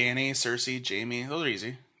 Well, there's Dany, Cersei, Jaime. Those are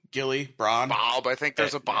easy. Gilly, Bronn. Bob. I think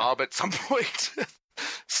there's a Bob at some point.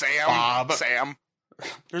 Sam. Bob. Sam.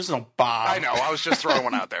 There's no Bob. I know. I was just throwing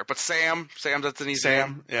one out there. But Sam, that's an easy name.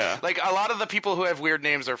 Sam. Yeah. Like, a lot of the people who have weird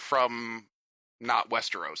names are from not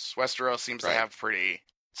Westeros. Westeros seems to Right. have pretty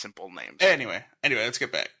simple names. Anyway, let's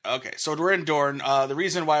get back. Okay, so we're in Dorne. The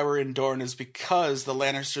reason why we're in Dorne is because the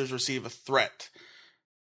Lannisters receive a threat.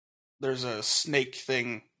 There's a snake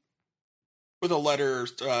thing with a letter,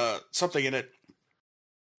 something in it.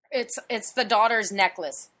 It's the daughter's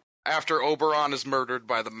necklace. After Oberyn is murdered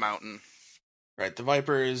by the mountain. Right, the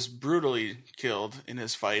Viper is brutally killed in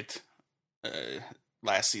his fight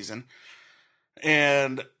last season,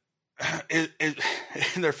 and in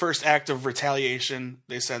their first act of retaliation,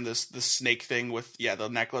 they send this snake thing with the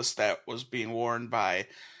necklace that was being worn by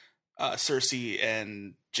Cersei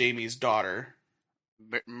and Jaime's daughter,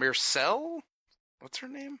 Myrcelle? What's her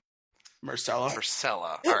name? Myrcella.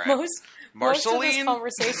 Marcella. All right. Most of this Marceline?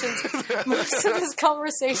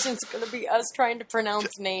 conversation's going to be us trying to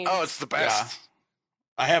pronounce names. Oh, it's the best.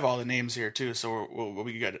 I have all the names here too, so we'll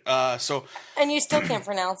be good. So And you still can't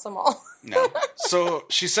pronounce them all. no, so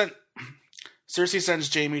Cersei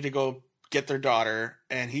sends Jaime to go get their daughter,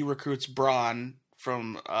 and he recruits Bronn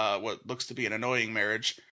from what looks to be an annoying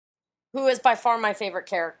marriage. Who is by far my favorite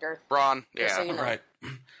character. Bronn, Just so yeah. you know. Right.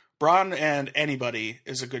 Bronn and anybody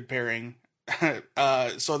is a good pairing.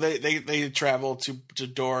 So they travel to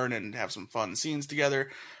Dorne and have some fun scenes together.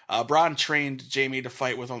 Bronn trained Jaime to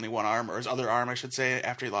fight with only one arm, or his other arm, I should say,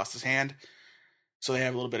 after he lost his hand. So they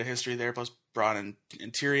have a little bit of history there. Plus, Bronn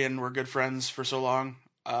and Tyrion were good friends for so long.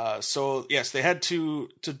 So yes, they head to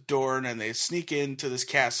Dorne and they sneak into this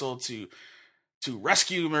castle to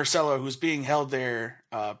rescue Myrcella, who's being held there,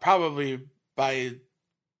 probably by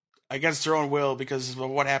against her own will because of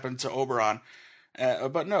what happened to Oberyn.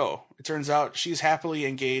 But no, it turns out she's happily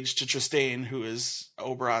engaged to Trystane, who is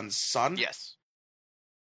Oberyn's son. Yes.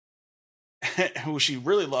 Who she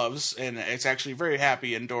really loves, and it's actually very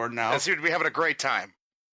happy in Dorne now. They seem to be having a great time.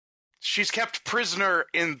 She's kept prisoner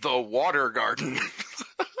in the water garden.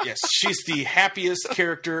 Yes, she's the happiest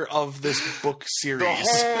character of this book series.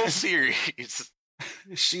 The whole series.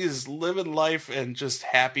 She is living life and just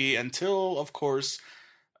happy until, of course,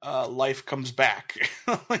 life comes back.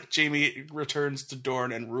 Like Jaime returns to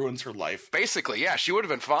Dorne and ruins her life. Basically, yeah, she would have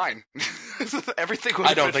been fine. Everything would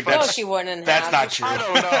have I don't been think fine. No, that's- she wouldn't That's have. not true. I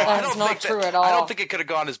don't know. That's not true at all. I don't think it could have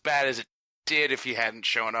gone as bad as it did if he hadn't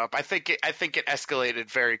shown up. I think it escalated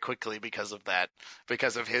very quickly because of that.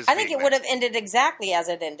 Because of his. I think being it would there. have ended exactly as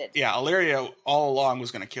it ended. Yeah, Illyria all along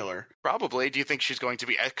was going to kill her. Probably. Do you think she's going to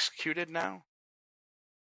be executed now?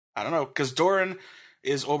 I don't know, because Doran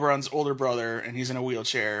is Oberyn's older brother, and he's in a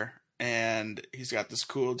wheelchair, and he's got this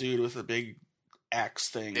cool dude with a big axe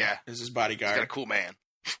thing Yeah. as his He's bodyguard. got a cool man.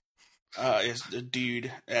 Is a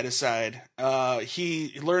dude at his side.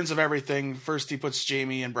 He learns of everything. First, he puts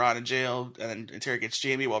Jamie and Bronn in jail, and then interrogates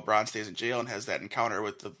Jamie while Bronn stays in jail, and has that encounter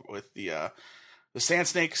with the Sand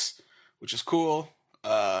Snakes, which is cool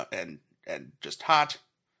and just hot.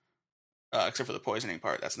 Except for the poisoning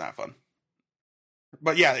part, that's not fun.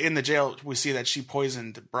 But yeah, in the jail, we see that she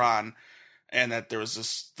poisoned Bronn, and that there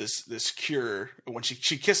was this cure when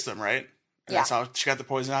she kissed him, right? And that's how she got the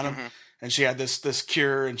poison on him. Mm-hmm. And she had this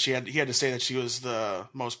cure, and he had to say that she was the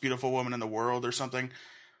most beautiful woman in the world or something.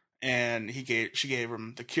 And she gave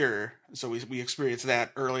him the cure, so we experienced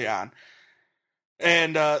that early on.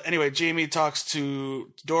 And anyway, Jamie talks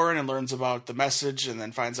to Doran and learns about the message, and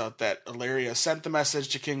then finds out that Illyria sent the message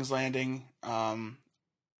to King's Landing.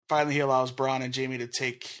 Finally, he allows Bronn and Jamie to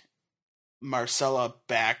take Marcella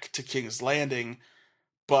back to King's Landing,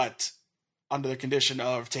 but under the condition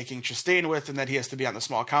of taking Trystane with, and that he has to be on the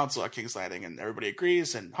small council at King's Landing, and everybody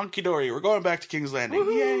agrees, and hunky-dory, we're going back to King's Landing.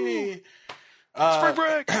 Woo-hoo! Yay! Spring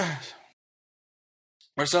break!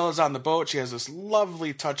 Marcella's on the boat. She has this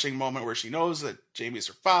lovely, touching moment where she knows that Jamie's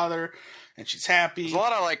her father, and she's happy. There's a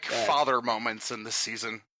lot of, father moments in this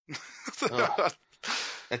season.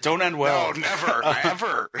 That don't end well. No, never,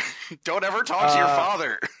 ever. Don't ever talk to your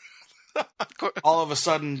father. All of a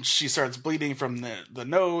sudden, she starts bleeding from the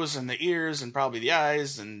nose and the ears and probably the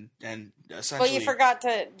eyes, and essentially. Well, you forgot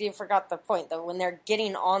the point though. When they're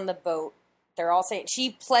getting on the boat, they're all saying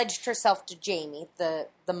she pledged herself to Jamie, the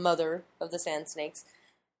mother of the Sand Snakes,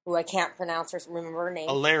 who I can't pronounce or remember her name.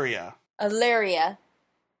 Illyria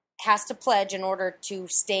has to pledge in order to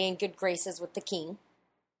stay in good graces with the king,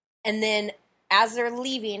 and then as they're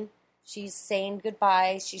leaving, she's saying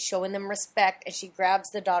goodbye, she's showing them respect, and she grabs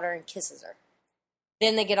the daughter and kisses her.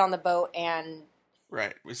 Then they get on the boat, and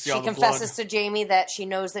we see she all the confesses blood. to Jamie that she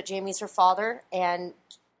knows that Jamie's her father, and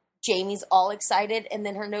Jamie's all excited, and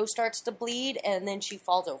then her nose starts to bleed, and then she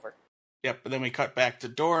falls over. Yep, but then we cut back to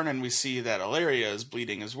Dorne, and we see that Illyria is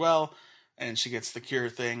bleeding as well, and she gets the cure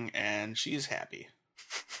thing, and she's happy.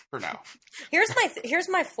 For now. Here's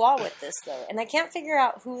my flaw with this, though, and I can't figure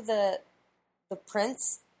out who the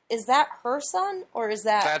prince... Is that her son, or is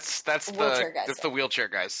that that's the wheelchair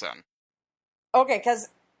guy's son? Okay, because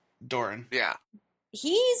Doran. Yeah,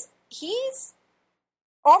 he's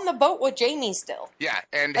on the boat with Jamie still. Yeah,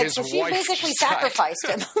 and his so she wife basically just sacrificed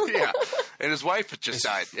died. him. Yeah, and his wife just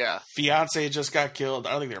died. Yeah, Fiance just got killed.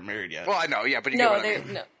 I don't think they're married yet. Well, I know. Yeah, but you no, get what I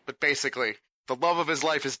mean. no. But basically, the love of his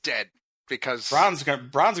life is dead because Bronn's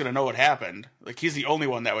gonna know what happened. Like, he's the only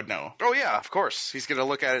one that would know. Oh yeah, of course. He's gonna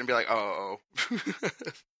look at it and be like, oh.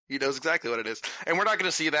 He knows exactly what it is. And we're not going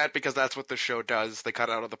to see that because that's what the show does. They cut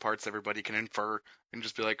out all the parts everybody can infer and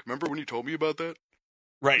just be like, remember when you told me about that?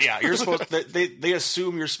 Right, yeah. You're supposed to, they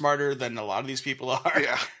assume you're smarter than a lot of these people are.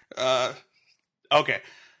 Yeah. Okay.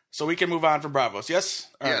 So we can move on from Bravos. Yes?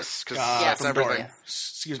 Yes, because from everything. Dorne.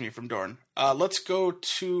 Excuse me, from Dorne. Let's go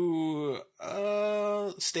to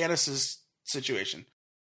Stannis' situation.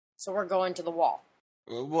 So we're going to the wall.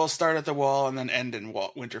 We'll start at the wall and then end in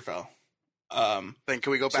Winterfell. Then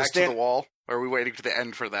can we go back to the wall? Or are we waiting to the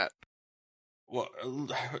end for that? Well,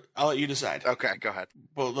 I'll let you decide. Okay, go ahead.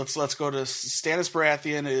 Well, let's go to Stannis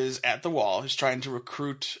Baratheon is at the wall. He's trying to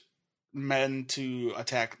recruit men to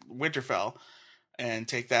attack Winterfell and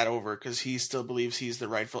take that over because he still believes he's the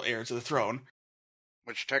rightful heir to the throne.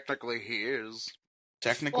 Which technically he is.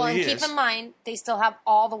 Technically he is. Keep in mind, they still have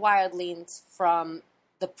all the wildlings from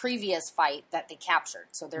the previous fight that they captured.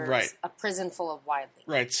 So there's a prison full of wildlings.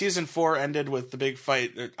 Right. Season 4 ended with the big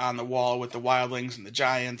fight on the wall with the wildlings and the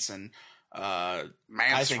giants and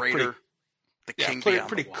Mance Rayder, the king.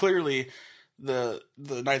 Pretty clearly, the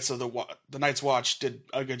Night's Watch did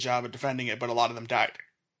a good job of defending it, but a lot of them died.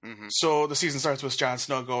 Mm-hmm. So the season starts with Jon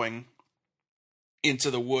Snow going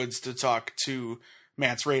into the woods to talk to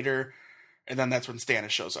Mance Rayder, and then that's when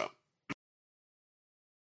Stannis shows up.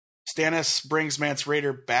 Stannis brings Mance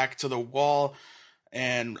Rayder back to the wall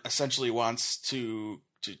and essentially wants to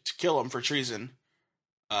kill him for treason.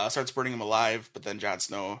 Starts burning him alive, but then Jon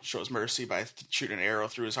Snow shows mercy by shooting an arrow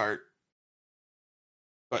through his heart.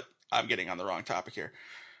 But I'm getting on the wrong topic here.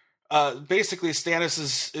 Basically,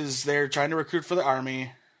 Stannis is there trying to recruit for the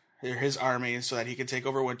army, his army, so that he can take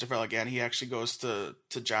over Winterfell again. He actually goes to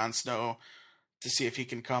Jon Snow to see if he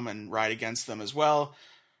can come and ride against them as well.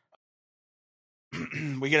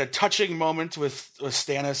 We get a touching moment with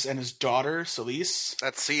Stannis and his daughter, Selyse.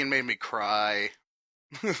 That scene made me cry.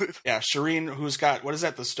 Yeah, Shireen, who's got, what is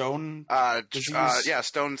that, the stone disease? Yeah,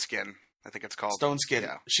 stone skin, I think it's called. Stone skin.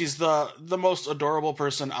 Yeah. She's the most adorable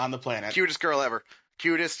person on the planet. Cutest girl ever.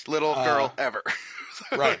 Cutest little girl ever.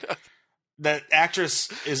 Right. That actress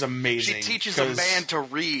is amazing. She teaches a 'cause- man to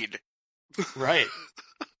read. Right.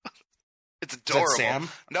 It's Is adorable. that Sam?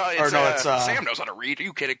 No, it's Sam knows how to read. Are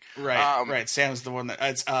you kidding? Right. Right. Sam's the one that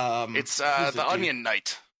it's It's who's the dude? Onion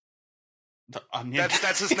Knight. The Onion.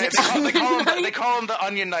 That's his name. They call him the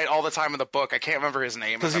Onion Knight all the time in the book. I can't remember his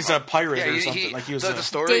name because he's a pirate Yeah, or something. Like he was the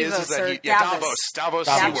story Davos is that or he Davos. Davos Davos.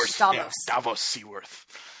 Seaworth. Davos. Davos Seaworth.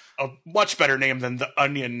 a much better name than the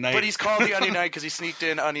Onion Knight. But he's called the Onion Knight because he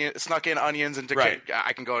snuck in onions into. Right.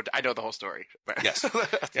 I can go. I know the whole story. Yes.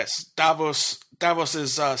 Yes. Davos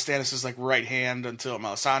is Stannis' like right hand until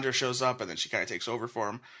Melisandre shows up, and then she kind of takes over for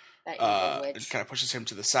him. That evil It witch. kind of pushes him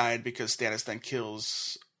to the side because Stannis then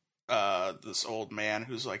kills this old man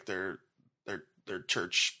who's like their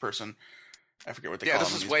church person. I forget what they call him.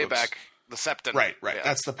 This in is these way books. back. The Septon. Right. Yeah.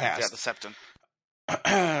 That's the past. Yeah, the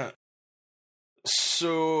Septon.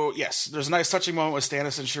 So yes, there's a nice touching moment with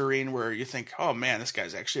Stannis and Shireen where you think, oh man, this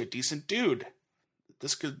guy's actually a decent dude.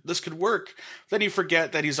 This could work. Then you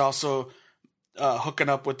forget that he's also hooking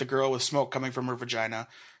up with the girl with smoke coming from her vagina.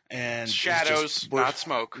 And Shadows, not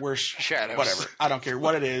smoke. Shadows. Whatever. I don't care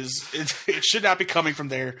what it is. It should not be coming from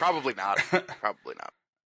there. Probably not. Probably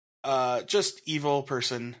not. Just evil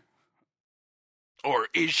person. Or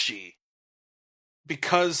is she?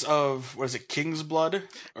 Because of, what is it, King's Blood?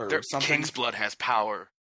 Or something? King's Blood has power.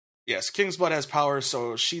 Yes, King's Blood has power,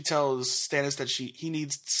 so she tells Stannis that he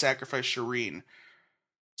needs to sacrifice Shireen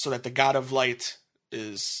so that the God of Light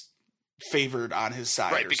is favored on his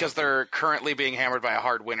side. Right, because something. they're currently being hammered by a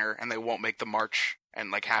hard winter, and they won't make the march,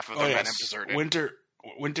 and like half of their men have deserted.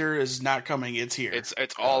 Winter is not coming, it's here. It's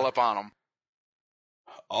all up on them.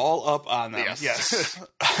 All up on them, yes.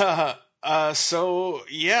 So,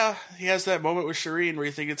 yeah, he has that moment with Shireen where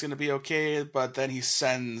you think it's going to be okay, but then he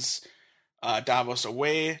sends Davos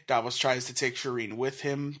away. Davos tries to take Shireen with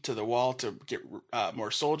him to the wall to get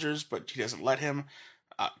more soldiers, but he doesn't let him.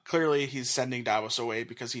 Clearly, he's sending Davos away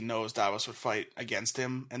because he knows Davos would fight against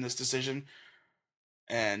him in this decision.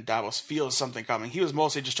 And Davos feels something coming. He was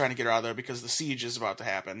mostly just trying to get her out of there because the siege is about to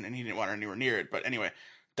happen, and he didn't want her anywhere near it. But anyway,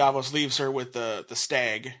 Davos leaves her with the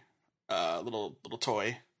stag, little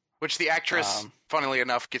toy. Which the actress, funnily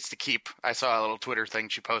enough, gets to keep. I saw a little Twitter thing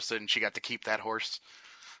she posted, and she got to keep that horse.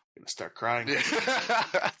 I'm gonna start crying.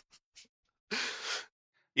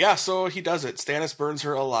 Yeah, so he does it. Stannis burns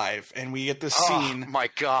her alive, and we get this scene. Oh my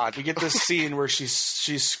god! We get this scene where she's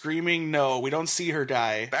screaming no. We don't see her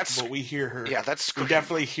die, but we hear her. Yeah, that's we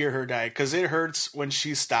definitely hear her die because it hurts when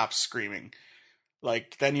she stops screaming.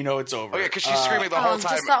 Like then you know it's over. Oh yeah, because she's screaming the whole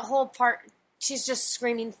time. Just that whole part. She's just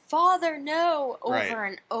screaming, "Father, no!" over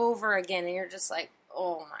and over again, and you're just like,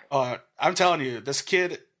 "Oh my!" I'm telling you, this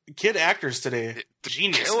kid actors today,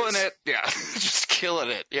 geniuses. Killing it. Yeah, just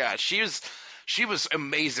killing it. Yeah, she was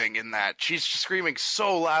amazing in that. She's screaming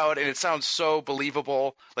so loud, and it sounds so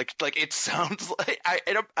believable. Like it sounds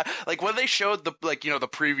like when they showed the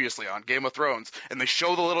previously on Game of Thrones, and they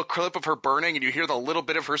show the little clip of her burning, and you hear the little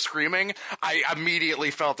bit of her screaming. I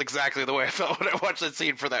immediately felt exactly the way I felt when I watched that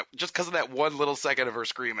scene for that, just because of that one little second of her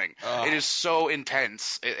screaming. It is so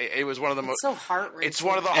intense. It was one of the most so heart-wrenching. It's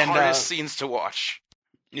one of the hardest scenes to watch.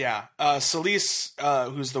 Yeah, Selyse,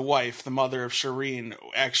 who's the wife, the mother of Shireen,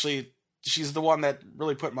 actually. She's the one that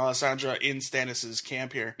really put Melisandre in Stannis'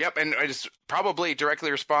 camp here. Yep, and is probably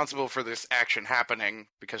directly responsible for this action happening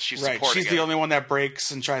because she's supporting She's the only one that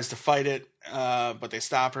breaks and tries to fight it, but they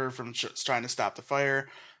stop her from trying to stop the fire.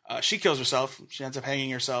 She kills herself. She ends up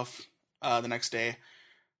hanging herself the next day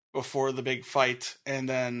before the big fight, and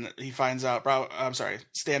then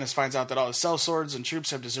Stannis finds out that all his sellswords and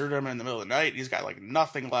troops have deserted him in the middle of the night. He's got like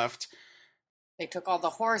nothing left. They took all the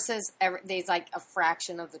horses. There's like a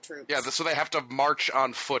fraction of the troops. Yeah, so they have to march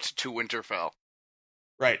on foot to Winterfell.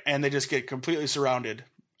 Right, and they just get completely surrounded.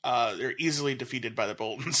 They're easily defeated by the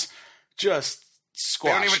Boltons. Just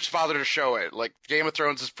squashed. They don't even bother to show it. Like, Game of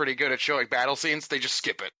Thrones is pretty good at showing battle scenes. They just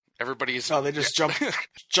skip it. They just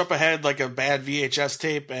jump ahead like a bad VHS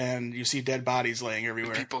tape, and you see dead bodies laying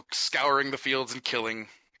everywhere. People scouring the fields and killing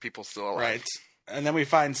people still alive. Right. And then we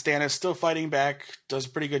find Stannis still fighting back, does a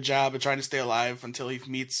pretty good job of trying to stay alive until he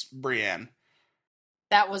meets Brienne.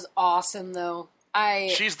 That was awesome, though.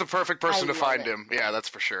 She's the perfect person to find him. Yeah, that's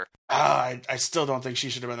for sure. I still don't think she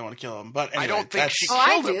should have been the one to kill him. But anyway, I don't think she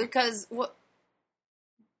killed him. I do,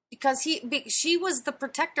 because she was the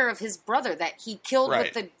protector of his brother that he killed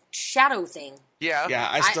with the shadow thing. Yeah. Yeah,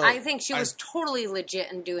 I think she was totally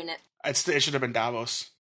legit in doing it. It should have been Davos.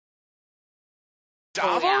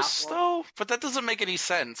 Davos, though? But that doesn't make any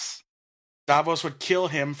sense. Davos would kill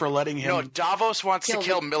him for letting him. No, Davos wants to Kill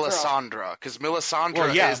kill the girl. Melisandre because Melisandre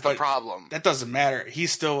Well, yeah, is the but problem. That doesn't matter.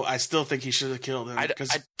 I still think he should have killed him. I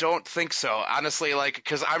don't think so, honestly. Like,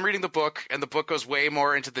 because I'm reading the book, and the book goes way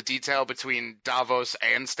more into the detail between Davos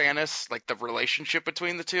and Stannis, like the relationship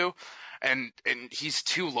between the two, and he's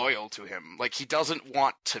too loyal to him. Like, he doesn't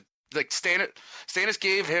want to. Like, Stannis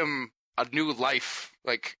gave him a new life,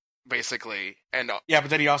 like, basically, and yeah, but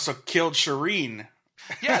then he also killed Shireen.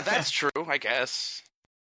 yeah, that's true, I guess.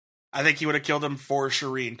 I think he would have killed him for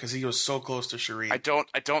Shireen because he was so close to Shireen. I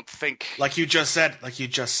don't think. Like you just said,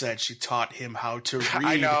 she taught him how to read.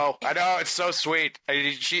 I know, it's so sweet.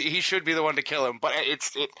 He should be the one to kill him, but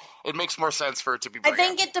it makes more sense for it to be I Brienne.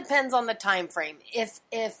 think it depends on the time frame.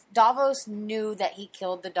 If Davos knew that he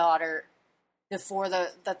killed the daughter before the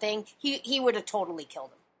thing, he would have totally killed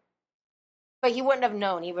him. But he wouldn't have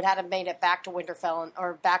known. He would have made it back to Winterfell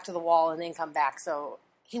or back to the Wall and then come back. So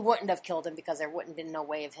he wouldn't have killed him because there wouldn't have been no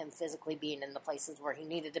way of him physically being in the places where he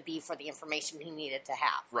needed to be for the information he needed to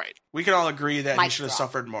have. Right. We can all agree that he Mic should have drop.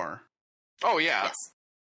 suffered more. Oh yeah. Yes.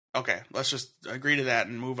 Okay, let's just agree to that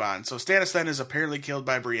and move on. So Stannis then is apparently killed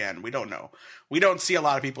by Brienne. We don't know. We don't see a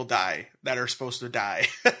lot of people die that are supposed to die,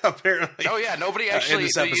 apparently. Oh yeah, nobody in actually.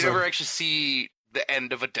 this You episode. never actually see the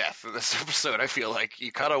end of a death in this episode. I feel like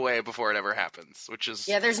you cut away before it ever happens, which is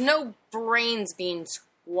Yeah, there's no brains being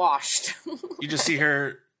squashed. You just see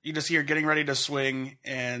her. You just see her getting ready to swing,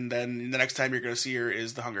 and then the next time you're going to see her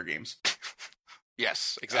is the Hunger Games.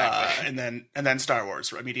 yes, exactly. And then Star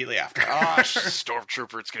Wars immediately after.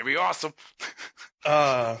 Stormtrooper, it's gonna be awesome.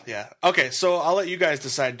 Yeah. Okay, so I'll let you guys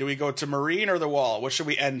decide. Do we go to Marine or the Wall? What should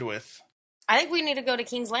we end with? I think we need to go to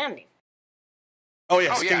King's Landing. Oh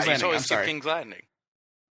yes, oh yeah, King's you Landing. always I'm skip sorry. King's Landing.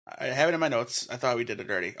 I have it in my notes. I thought we did it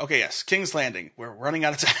already. Okay, yes, King's Landing. We're running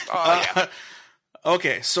out of time. Oh, yeah.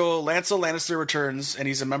 Okay, so Lancel Lannister returns, and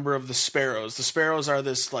he's a member of the Sparrows. The Sparrows are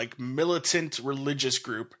this like militant religious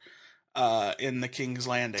group in the King's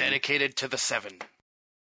Landing. Dedicated to the Seven.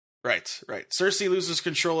 Right. Cersei loses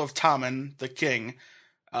control of Tommen, the king,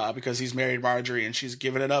 because he's married Marjorie, and she's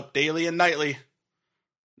giving it up daily and nightly.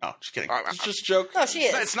 No, just kidding. It's just a joke. No, she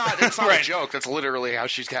is. It's not Right. a joke. That's literally how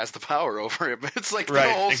she has the power over him. It's like Right.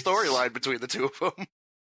 the whole storyline between the two of them.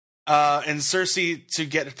 And Cersei, to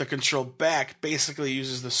get the control back, basically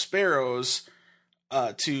uses the Sparrows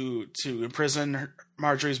to imprison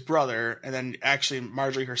Marjorie's brother, and then actually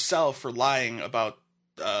Marjorie herself for lying about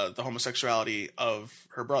the homosexuality of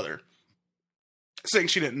her brother, saying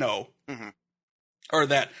she didn't know, or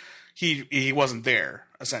that he wasn't there,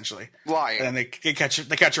 essentially. Lying. And then they catch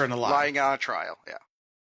her in the lie. Lying on a trial, yeah.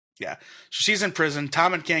 Yeah, she's in prison.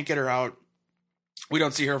 Tommen can't get her out. We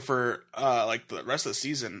don't see her for like the rest of the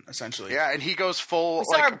season, essentially. Yeah, and he goes full. We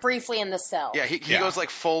saw her briefly in the cell. Yeah, he Yeah. goes like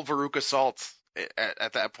full Veruca Salt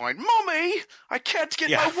at that point. Mommy, I can't get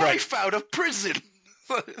Yeah, my wife out of prison.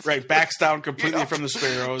 Right, backs down completely Yeah. from the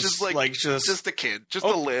Sparrows. Just just a kid, just a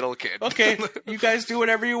little kid. Okay, you guys do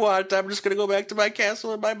whatever you want. I'm just gonna go back to my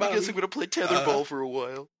castle and my I mom. guess I'm gonna play tetherball for a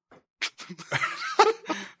while.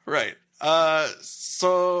 Right.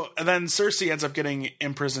 So and then Cersei ends up getting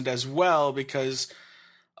imprisoned as well because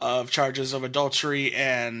of charges of adultery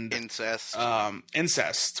and Incest.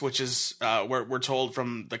 incest, which is we're told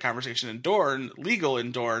from the conversation in Dorne, legal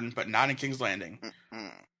in Dorne, but not in King's Landing.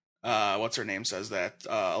 What's her name says that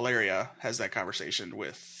Ilaria has that conversation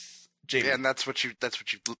with Jaime. Yeah, and that's what you're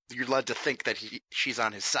led to think that she's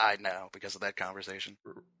on his side now because of that conversation.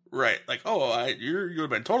 Right, like, you would have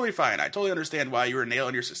been totally fine. I totally understand why you were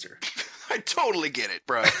nailing your sister. I totally get it,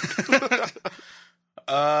 bro.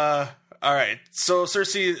 All right. So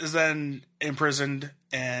Cersei is then imprisoned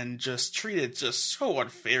and just treated just so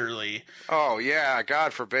unfairly. Oh yeah,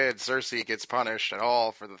 God forbid Cersei gets punished at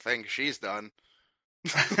all for the thing she's done.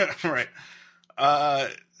 Right.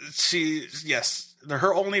 Her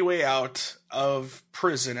only way out of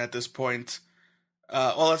prison at this point.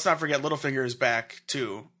 Well, let's not forget Littlefinger is back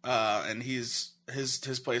too, and his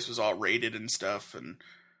place was all raided and stuff, and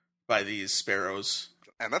by these Sparrows.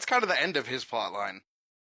 And that's kind of the end of his plot line.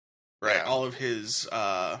 Right, Yeah. all of his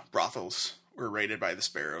brothels were raided by the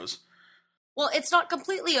Sparrows. Well, it's not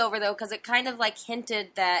completely over though, because it kind of like hinted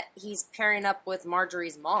that he's pairing up with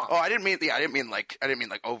Marjorie's mom. Oh, I didn't mean like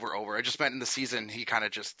over. I just meant in the season he kind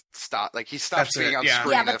of just stopped. Like he stopped being on screen. Yeah,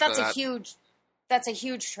 but after that's that. a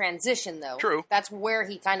huge transition though. True. That's where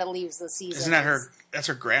he kind of leaves the season. Isn't that her? That's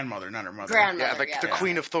her grandmother, not her mother. Grandmother. Yeah, the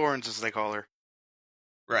Queen of Thorns, as they call her.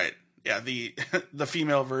 Right. Yeah, the the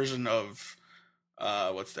female version of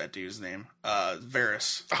what's that dude's name?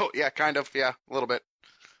 Varys. Oh yeah, kind of. Yeah, a little bit.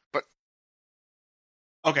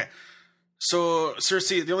 Okay. So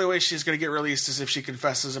Cersei, the only way she's going to get released is if she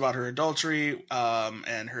confesses about her adultery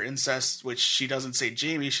and her incest, which she doesn't say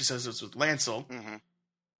Jaime. She says it's with Lancel,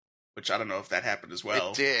 which I don't know if that happened as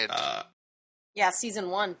well. It did. Yeah, season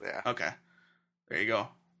 1. Yeah. Okay. There you go.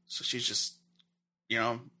 So she's just,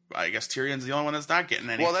 I guess Tyrion's the only one that's not getting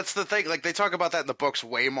any. Well, that's the thing. Like, they talk about that in the books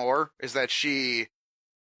way more, is that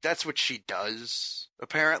that's what she does,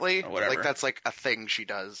 apparently. Or whatever. Like, that's like a thing she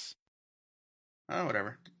does. Oh,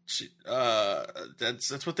 whatever.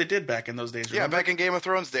 That's what they did back in those days. Yeah, Remember? back in Game of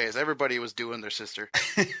Thrones days, everybody was doing their sister.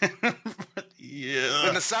 Yeah.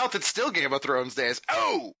 In the South, it's still Game of Thrones days.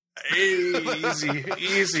 Oh!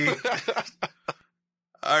 Easy.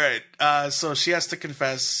 All right. So she has to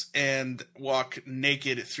confess and walk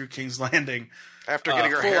naked through King's Landing. After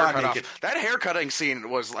getting her full hair on cut naked. off. That hair cutting scene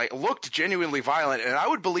looked genuinely violent, and I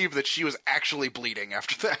would believe that she was actually bleeding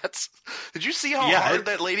after that. Did you see how hard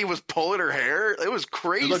that lady was pulling her hair? It was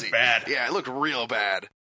crazy. It looked bad. Yeah, it looked real bad.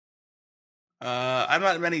 I'm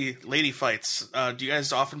not in many lady fights. Do you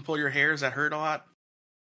guys often pull your hair? Does that hurt a lot?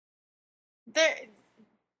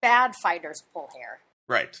 Bad fighters pull hair.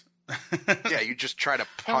 Right. Yeah, you just try to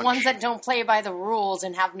punch. And ones that don't play by the rules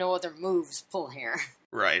and have no other moves pull hair.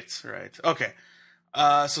 Right. Okay.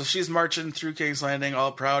 So she's marching through King's Landing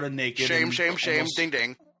all proud and naked. Shame, ding,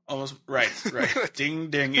 ding. Almost, right. Ding,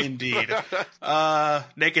 ding, indeed.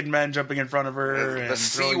 Naked men jumping in front of her and the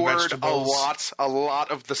C throwing word, vegetables. a lot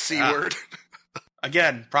of the C word.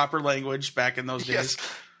 Again, proper language back in those days.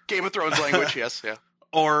 Yes. Game of Thrones language, yes, yeah.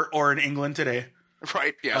 Or in England today.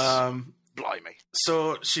 Right, yes. Blimey.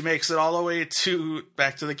 So she makes it all the way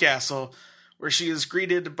back to the castle, where she is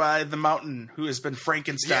greeted by the Mountain, who has been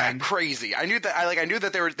Frankenstein. Yeah, crazy. I knew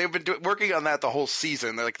that they've been working on that the whole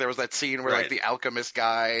season. Like, there was that scene where like the alchemist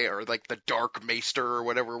guy or like the Dark Maester or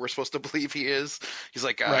whatever we're supposed to believe he is. He's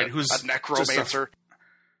like who's a necromancer.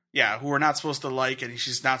 Who we're not supposed to like, and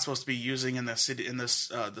she's not supposed to be using in the city, in this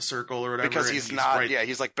the circle or whatever. Because he's not. Right. Yeah,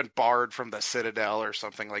 he's like been barred from the Citadel or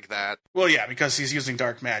something like that. Well, yeah, because he's using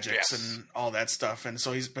dark magics and all that stuff, and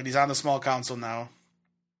so he's on the small council now.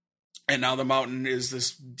 And now the Mountain is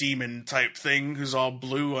this demon type thing who's all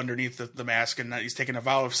blue underneath the mask, and he's taking a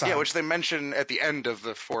vow of silence. Yeah, which they mention at the end of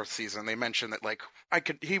the 4th season. They mention that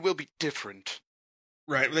he will be different.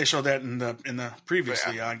 Right, they showed that in the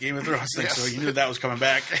previously on Game of Thrones thing, so you knew that was coming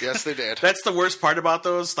back. Yes, they did. That's the worst part about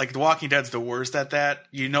those. Like, The Walking Dead's the worst at that.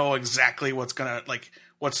 You know exactly what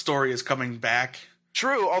story is coming back.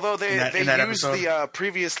 True, although they used episode. the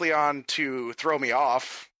previously on to throw me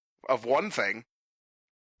off of one thing.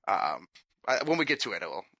 When we get to it,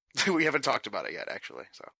 we haven't talked about it yet, actually.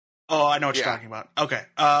 So. Oh, I know what you're talking about. Okay.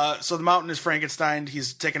 So the Mountain is Frankenstein.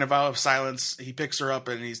 He's taking a vow of silence. He picks her up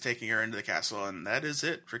and he's taking her into the castle. And that is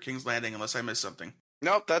it for King's Landing, unless I missed something.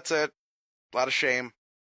 Nope, that's it. A lot of shame.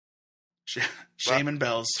 Shame and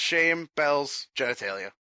bells. Shame, bells,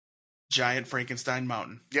 genitalia. Giant Frankenstein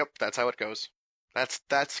Mountain. Yep, that's how it goes.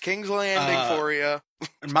 That's King's Landing for you.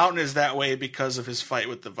 Mountain is that way because of his fight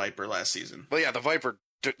with the Viper last season. Well, yeah, the Viper,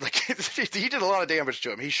 he did a lot of damage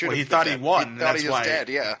to him. He should. Well, he thought he won. He thought he was dead.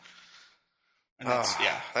 Yeah. And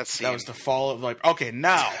that was the fall of Viper. Okay,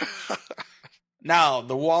 now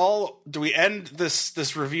the Wall. Do we end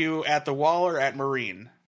this review at the Wall or at Marine?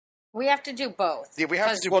 We have to do both. Yeah, we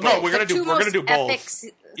have to do both. both. No, we're gonna do both.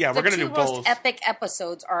 Yeah, we're gonna do both. The two most epic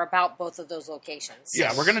episodes are about both of those locations.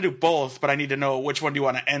 Yeah, we're gonna do both, but I need to know which one do you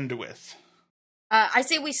want to end with. I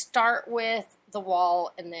say we start with the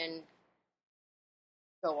Wall and then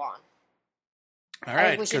go on. All right, I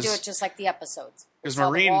think we should do it just like the episodes. We Because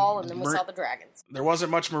saw Marine, the Wall and then we saw the dragons. There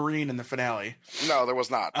wasn't much Marine in the finale. No, there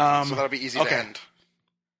was not. So that'll be easy to end.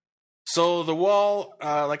 So the Wall,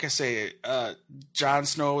 like I say, Jon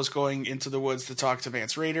Snow was going into the woods to talk to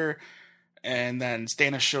Mance Rayder, and then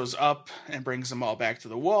Stannis shows up and brings them all back to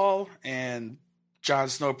the Wall, and Jon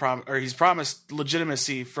Snow he's promised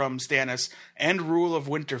legitimacy from Stannis and rule of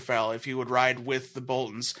Winterfell if he would ride with the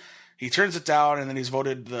Boltons. He turns it down, and then he's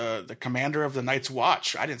voted the commander of the Night's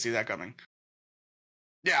Watch. I didn't see that coming.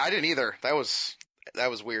 Yeah, I didn't either. That was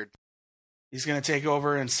weird. He's going to take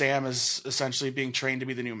over, and Sam is essentially being trained to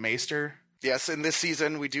be the new Maester. Yes, in this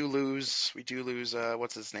season we do lose.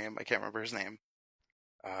 What's his name? I can't remember his name.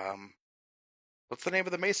 What's the name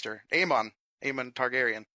of the Maester? Aemon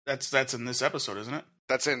Targaryen. That's in this episode, isn't it?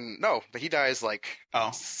 No, he dies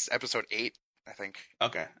episode 8, I think.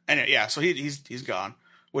 Okay. Anyway, yeah. So he's gone.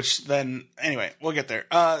 Which then, anyway, we'll get there.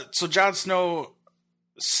 So Jon Snow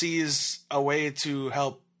sees a way to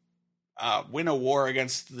help win a war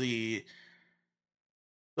against the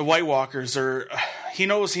White Walkers, or he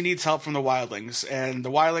knows he needs help from the Wildlings, and the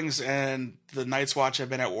Wildlings and the Night's Watch have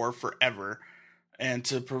been at war forever. and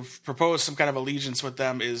to propose some kind of allegiance with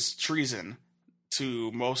them is treason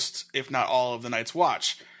to most, if not all, of the Night's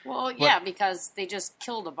Watch. Well, yeah, because they just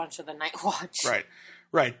killed a bunch of the Night Watch.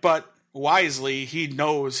 Right. But wisely, he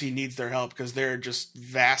knows he needs their help because they're just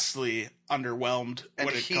vastly underwhelmed and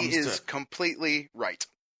when it he comes is to... completely right.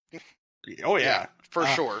 Oh, yeah. For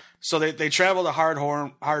sure. So they travel to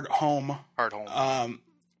Hardhome,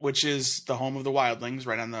 which is the home of the wildlings,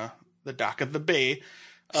 right on the dock of the bay.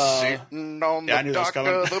 Sitting on the dock of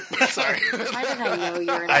the... Sorry. Why did I know you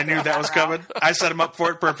were I knew that was coming. I set him up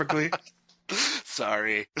for it perfectly.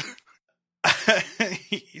 Sorry.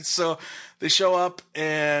 So they show up,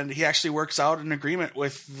 and he actually works out an agreement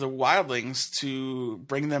with the wildlings to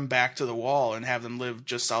bring them back to the wall and have them live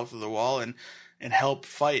just south of the wall and help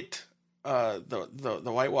fight the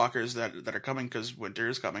White Walkers that are coming because winter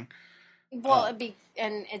is coming. Well,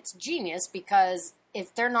 and it's genius because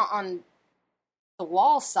if they're not on the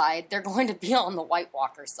wall side, they're going to be on the White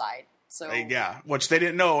Walker side. So yeah, which they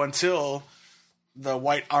didn't know until the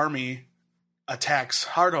White Army attacks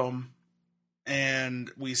Hardhome,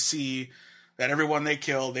 and we see that everyone they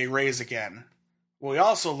kill, they raise again. What we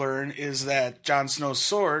also learn is that Jon Snow's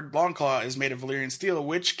sword, Longclaw, is made of Valyrian steel,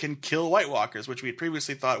 which can kill White Walkers, which we had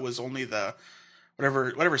previously thought was only the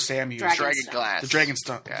whatever Sam used. Dragon glass. The dragon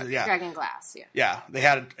stuff. Yeah. Dragon glass, yeah.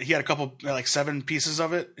 Yeah. He had a couple, like 7 pieces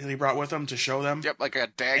of it he brought with him to show them. Yep, like a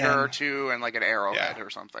dagger or two and like an arrowhead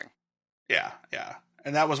or something. Yeah.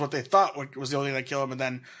 And that was what they thought was the only thing that killed him, and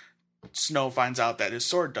then Snow finds out that his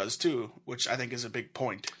sword does too, which I think is a big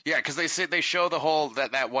point. Yeah, because they show the whole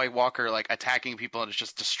that White Walker like attacking people and it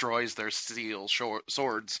just destroys their steel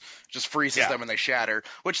swords, just freezes them and they shatter.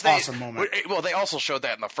 Which awesome moment. Well, they also showed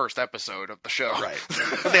that in the first episode of the show, right?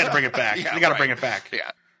 But they had to bring it back. They got to bring it back.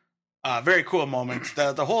 Yeah. Very cool moment.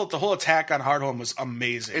 The whole attack on Hardhome was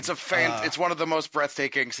amazing. It's it's one of the most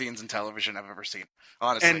breathtaking scenes in television I've ever seen,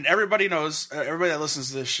 honestly. And everybody knows, everybody that listens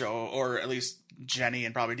to this show, or at least Jenny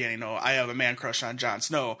and probably Danny know, I have a man crush on Jon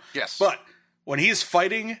Snow. Yes. But when he's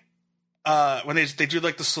fighting, when they do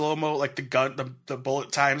like the slow-mo, like the gun, the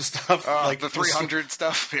bullet time stuff, like the 300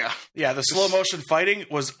 stuff, yeah, the slow motion fighting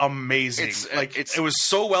was amazing. It was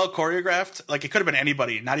so well choreographed. Like it could have been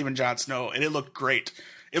anybody, not even Jon Snow, and it looked great.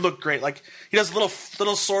 It looked great. Like he does a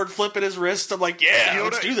little sword flip in his wrist. I'm like,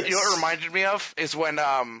 let's do this. You know what it reminded me of is when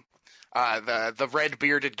the red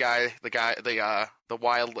bearded guy, the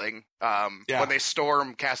wildling, when they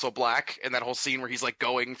storm Castle Black, and that whole scene where he's like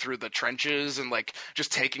going through the trenches and like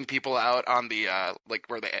just taking people out on the like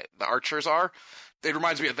where the archers are. It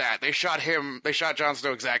reminds me of that. They shot Jon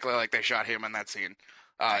Snow exactly like they shot him in that scene.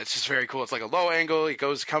 It's just very cool. It's like a low angle. He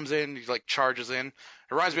comes in, he like charges in.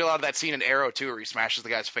 It reminds me a lot of that scene in Arrow too, where he smashes the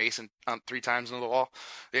guy's face on 3 times into the wall.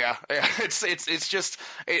 Yeah. It's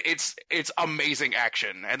amazing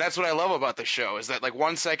action, and that's what I love about the show. Is that like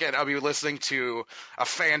 1 second I'll be listening to a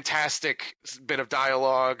fantastic bit of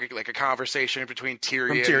dialogue, like a conversation between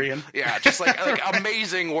Tyrion. Yeah, just like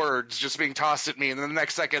amazing words just being tossed at me, and then the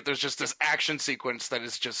next second there's just this action sequence that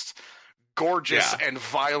is just gorgeous and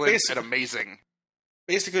violent and amazing.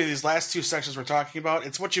 Basically, these last 2 sections we're talking about,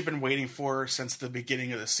 it's what you've been waiting for since the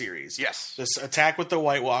beginning of the series. Yes. This attack with the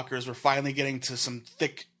White Walkers, we're finally getting to some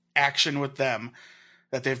thick action with them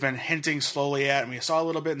that they've been hinting slowly at. And we saw a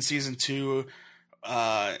little bit in season 2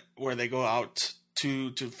 where they go out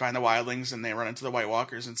to find the wildlings and they run into the White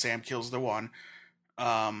Walkers and Sam kills the one.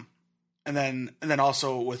 And then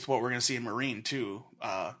also with what we're going to see in Meereen too.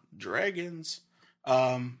 Dragons.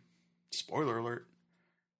 Spoiler alert.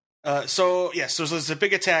 So there's a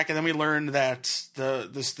big attack, and then we learn that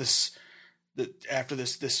after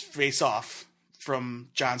this face off from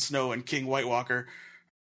Jon Snow and King White Walker,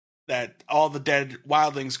 that all the dead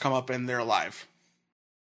wildlings come up and they're alive,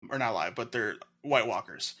 or not alive, but they're White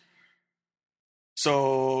Walkers.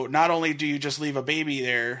 So not only do you just leave a baby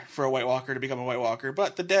there for a White Walker to become a White Walker,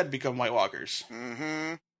 but the dead become White Walkers.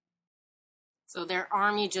 Mm-hmm. So their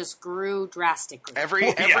army just grew drastically.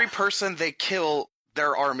 Every person they kill,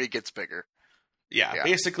 their army gets bigger. Yeah,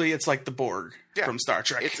 basically it's like the Borg from Star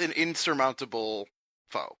Trek. It's an insurmountable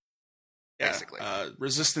foe, basically.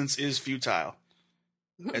 Resistance is futile,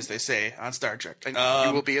 as they say on Star Trek. And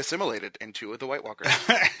you will be assimilated into the White Walkers.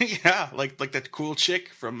 Yeah, like that cool chick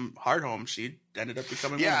from Hardhome. She ended up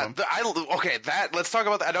becoming one of them. Let's talk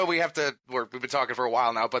about that. I know we've been talking for a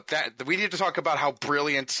while now, but we need to talk about how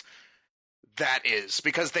brilliant that is,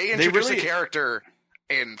 because they introduce a character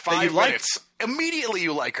in 5 minutes. Immediately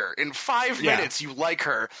you like her. In 5 minutes you like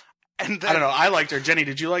her. And then, I don't know. I liked her. Jenny,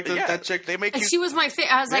 did you like that chick? They make And you. she was my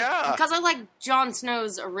favorite. I was like, Yeah. because I like Jon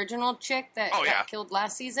Snow's original chick that got killed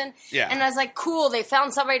last season. Yeah. And I was like, cool, they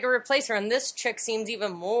found somebody to replace her, and this chick seems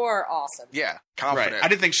even more awesome. Yeah, confident. Right. I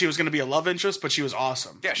didn't think she was going to be a love interest, but she was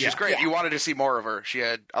awesome. Yeah, she's great. Yeah. You wanted to see more of her. She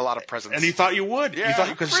had a lot of presence. And you thought you would. Yeah, You thought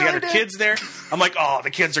because she had her really kids there. I'm like, oh, the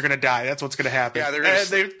kids are going to die. That's what's going to happen. Yeah,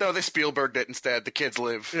 And they Spielberged it instead. The kids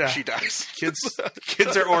live. Yeah. She dies.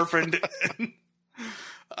 kids are orphaned.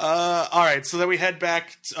 All right, so then we head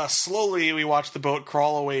back. Slowly, we watch the boat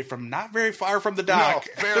crawl away from not very far from the dock.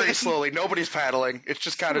 No, very slowly. Nobody's paddling. It's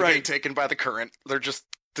just kind of being taken by the current. They're just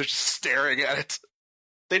staring at it.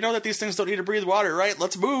 They know that these things don't need to breathe water, right?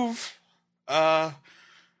 Let's move.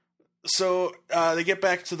 So they get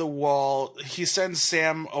back to the wall. He sends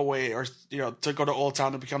Sam away, or to go to Old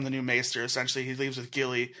Town to become the new Maester. Essentially, he leaves with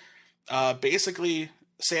Gilly. Basically,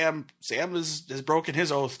 Sam has broken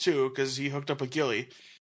his oath too because he hooked up with Gilly.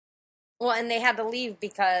 Well, and they had to leave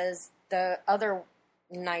because the other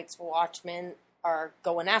Night's Watchmen are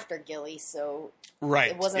going after Gilly, so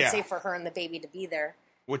it wasn't safe for her and the baby to be there.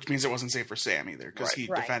 Which means it wasn't safe for Sam either because he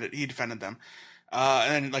defended them.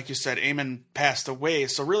 And then, like you said, Aemon passed away.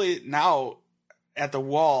 So really now at the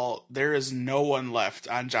wall, there is no one left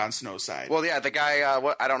on Jon Snow's side. Well, yeah, the guy,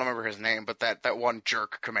 I don't remember his name, but that one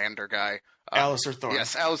jerk commander guy. Alistair Thorne.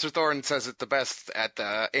 Yes, Alistair Thorne says it the best at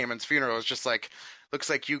Aemon's funeral. It's just like, looks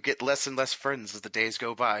like you get less and less friends as the days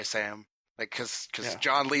go by, Sam. Like, because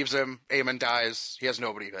Jon leaves him, Aemon dies, he has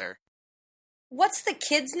nobody there. What's the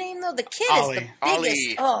kid's name, though? The kid Ollie. is the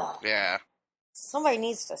biggest. Oh. Yeah. Somebody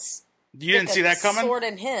needs to You didn't see that coming? sword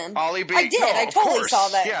in him. Ollie B. I did. No, I totally course. saw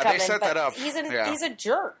that Yeah, coming. they set but that up. He's a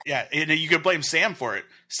jerk. Yeah, and you could blame Sam for it.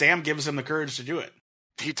 Sam gives him the courage to do it.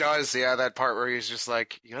 He does, yeah, that part where he's just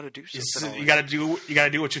like, you gotta do something. You gotta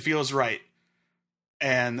do what you feel is right.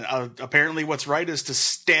 And apparently what's right is to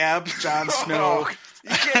stab Jon Snow. You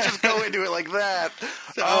can't just go into it like that.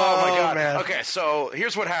 Oh my god. Man. Okay, so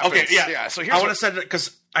here's what happens. Okay, yeah. So here's I want to say that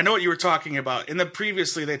because I know what you were talking about. In the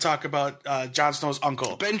previously, they talk about Jon Snow's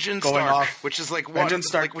uncle, Benjen going Stark, off. which is like Benjen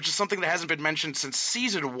Stark, which is something that hasn't been mentioned since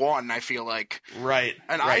season 1. I feel like, right?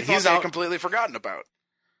 And I thought they had completely forgotten about.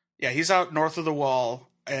 Yeah, he's out north of the wall,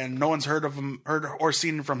 and no one's heard or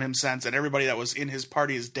seen from him since. And everybody that was in his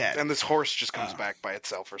party is dead. And this horse just comes back by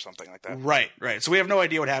itself or something like that. Right. So we have no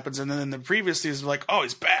idea what happens. And then in the previous season, like, oh,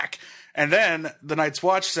 he's back. And then the Night's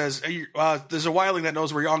Watch says, there's a wildling that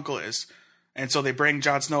knows where your uncle is. And so they bring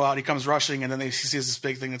Jon Snow out. He comes rushing, and then he sees this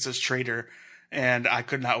big thing that says traitor. And I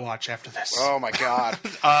could not watch after this. Oh my god!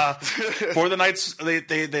 For the Knights,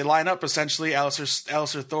 they line up essentially. Alistair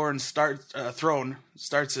Thorne Throne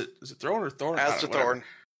starts it. Is it Throne or Thorne? Alistair Thorne.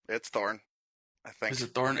 It's Thorne. I think. Is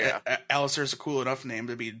it Thorne? Yeah. Alistair's a cool enough name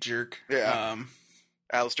to be a jerk. Yeah.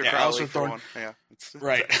 Alistair Crowley. Alistair for Thorne. one. Yeah.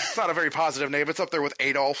 Right. It's not a very positive name. It's up there with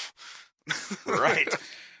Adolf. Right.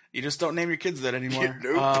 You just don't name your kids that anymore.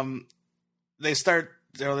 Nope. They start.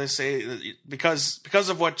 They say because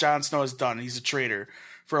of what Jon Snow has done, he's a traitor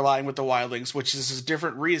for allying with the wildlings, which is a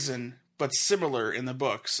different reason, but similar in the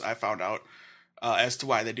books. I found out as to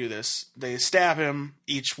why they do this. They stab him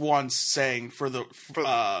each once, saying for the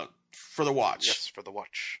watch. Yes, for the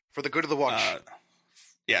watch. For the good of the watch.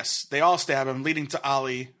 Yes, they all stab him, leading to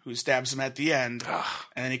Ollie, who stabs him at the end.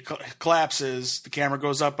 And then he collapses. The camera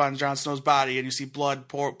goes up on Jon Snow's body, and you see blood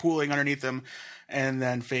pooling underneath him, and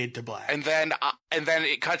then fade to black. And then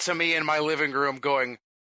it cuts to me in my living room going,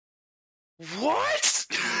 what?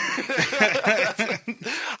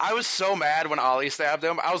 I was so mad when Ollie stabbed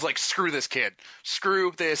him. I was like, screw this kid.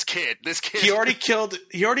 Screw this kid. This kid. He already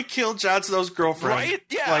killed Jon Snow's girlfriend. Right?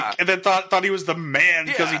 Yeah. And then thought he was the man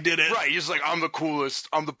because he did it. Right. He's like, I'm the coolest.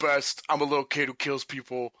 I'm the best. I'm a little kid who kills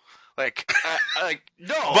people. Like,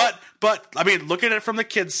 no. But I mean, look at it from the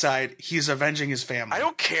kid's side. He's avenging his family. I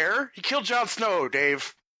don't care. He killed Jon Snow,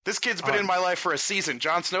 Dave. This kid's been in my life for a season.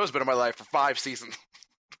 Jon Snow's been in my life for 5 seasons.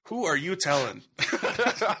 Who are you telling?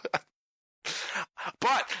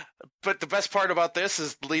 But the best part about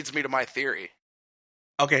this leads me to my theory.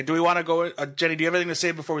 Okay, do we want to go? Jenny, do you have anything to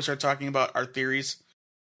say before we start talking about our theories?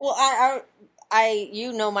 Well,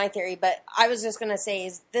 you know my theory, but I was just going to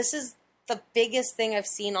say this is the biggest thing I've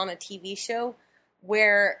seen on a TV show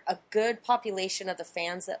where a good population of the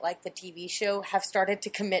fans that like the TV show have started to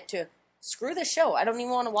commit to screw the show. I don't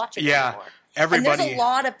even want to watch it anymore. Everybody. And there's a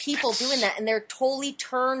lot of people doing that, and they're totally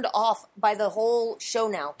turned off by the whole show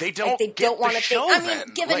now. They don't. They don't want to think. I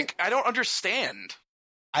mean, given I don't understand.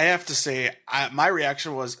 I have to say, my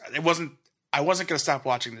reaction was I wasn't going to stop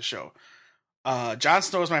watching the show. Jon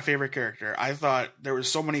Snow is my favorite character. I thought there were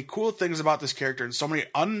so many cool things about this character and so many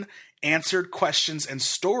unanswered questions and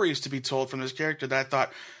stories to be told from this character that I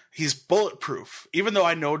thought He's bulletproof. Even though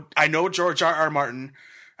I know George R. R. Martin,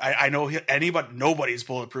 I know nobody's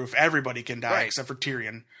bulletproof. Everybody can die except for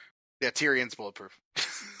Tyrion. Yeah, Tyrion's bulletproof.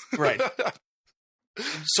 Right.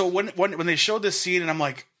 So when they showed this scene, and I'm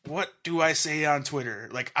like, what do I say on Twitter?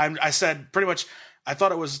 Like I said pretty much, I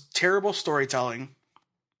thought it was terrible storytelling.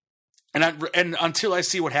 And until I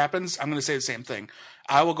see what happens, I'm going to say the same thing.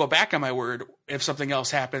 I will go back on my word if something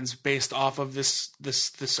else happens based off of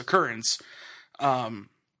this occurrence. My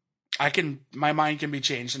mind can be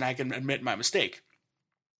changed, and I can admit my mistake.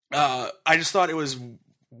 I just thought it was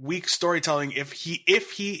weak storytelling. If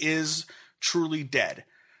he is truly dead,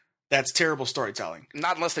 that's terrible storytelling.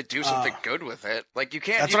 Not unless they do something good with it. Like you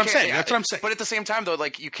can't. That's what I'm saying. That's what I'm saying. But at the same time, though,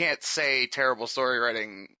 like you can't say terrible story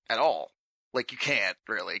writing at all. Like you can't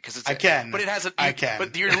really because it's. I can, but it hasn't. I can.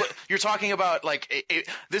 But you're talking about like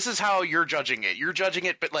this is how you're judging it. You're judging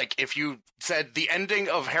it, but like if you said the ending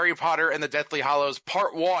of Harry Potter and the Deathly Hallows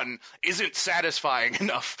Part 1 isn't satisfying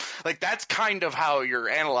enough, like that's kind of how you're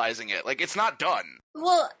analyzing it. Like it's not done.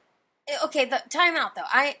 Well, okay. The time out though.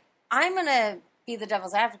 I'm gonna be the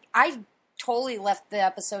devil's advocate. I totally left the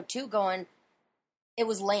episode 2 going. It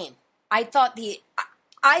was lame. I thought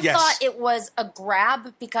thought it was a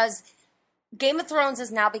grab because Game of Thrones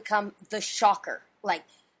has now become the shocker. Like,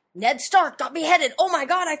 Ned Stark got beheaded. Oh my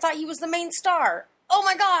god, I thought he was the main star. Oh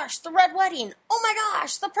my gosh, the Red Wedding. Oh my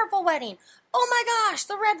gosh, the Purple Wedding. Oh my gosh,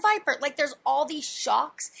 the Red Viper. Like, there's all these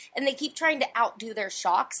shocks, and they keep trying to outdo their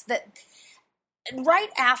shocks. That right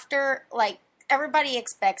after, like, everybody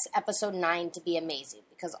expects episode 9 to be amazing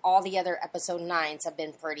because all the other episode 9s have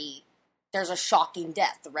been pretty. There's a shocking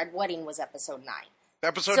death. The Red Wedding was episode 9.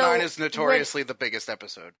 Episode 9 is notoriously the biggest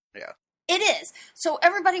episode. Yeah. It is. So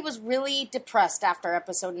everybody was really depressed after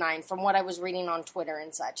episode 9 from what I was reading on Twitter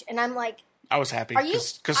and such. And I'm like, I was happy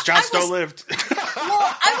because Jon Snow lived. Well,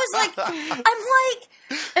 I was like,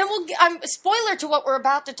 I'm spoiler to what we're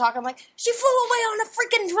about to talk. I'm like, she flew away on a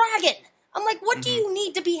freaking dragon. I'm like, what do you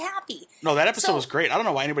need to be happy? No, that episode was great. I don't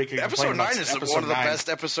know why anybody could complain about episode 9 is one of the best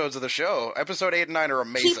episodes of the show. Episode 8 and 9 are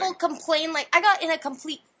amazing. People complain, like, I got in a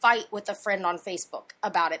complete fight with a friend on Facebook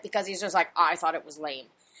about it because he's just like, I thought it was lame.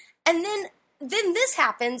 And then this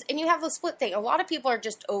happens, and you have the split thing. A lot of people are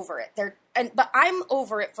just over it. But I'm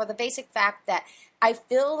over it for the basic fact that I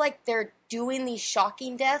feel like they're doing these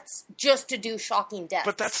shocking deaths just to do shocking deaths.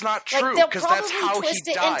 But that's not true, because that's how he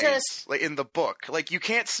dies like, in the book. Like, you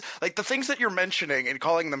can't... Like, the things that you're mentioning and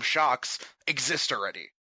calling them shocks exist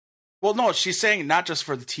already. Well, no, she's saying not just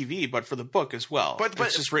for the TV, but for the book as well. But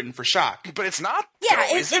it's just written for shock. But it's not.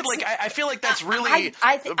 Yeah, is it? Like I feel like that's really.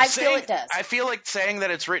 I feel it does. I feel like saying that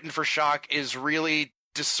it's written for shock is really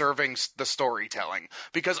disserving the storytelling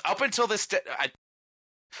because up until this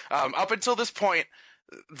point,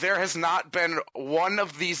 there has not been one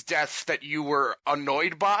of these deaths that you were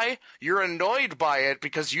annoyed by. You're annoyed by it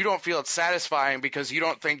because you don't feel it's satisfying because you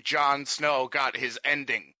don't think Jon Snow got his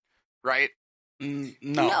ending, right?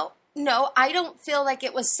 No. No, I don't feel like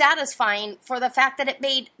it was satisfying for the fact that it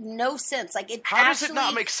made no sense. Like it. How does it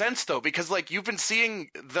not make sense though? Because like you've been seeing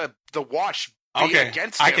the Watch be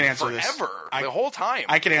against him forever, the whole time.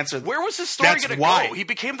 I can answer. Where was his story going to go? He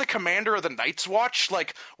became the commander of the Night's Watch.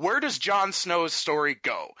 Like, where does Jon Snow's story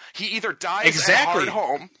go? He either dies at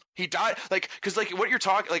Hardhome. He died because what you're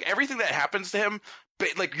talking, like everything that happens to him.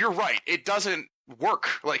 But like you're right, it doesn't work.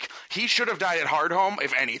 Like he should have died at Hardhome,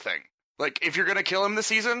 if anything. Like, if you're going to kill him this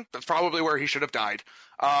season, that's probably where he should have died.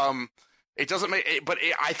 It doesn't make but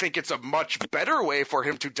I think it's a much better way for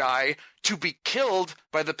him to die, to be killed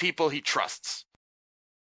by the people he trusts.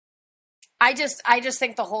 I just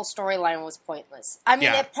think the whole storyline was pointless. I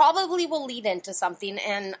mean, It probably will lead into something,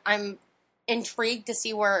 and I'm intrigued to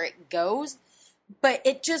see where it goes. But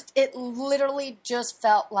it literally just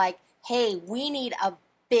felt like, hey, we need a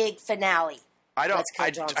big finale. I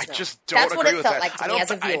just don't agree with that. Like to me as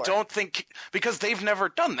a viewer. I don't think because they've never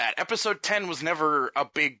done that. Episode 10 was never a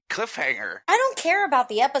big cliffhanger. I don't care about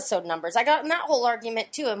the episode numbers. I got in that whole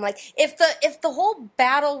argument too. I'm like, if the whole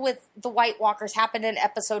battle with the White Walkers happened in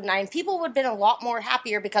episode 9, people would have been a lot more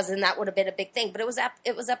happier because then that would have been a big thing. But it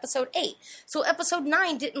was episode 8, so episode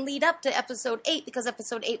 9 didn't lead up to episode 8 because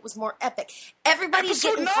episode 8 was more epic. Everybody's episode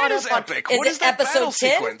getting 9 caught is up epic. On, what is that battle 10?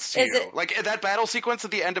 Sequence to you? Like that battle sequence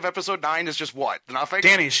at the end of episode 9 is just what? Nothing?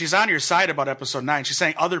 Danny, she's on your side about episode 9. She's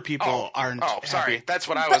saying other people aren't. Oh, sorry. Happy. That's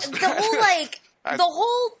what I was. But the whole the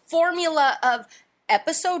whole formula of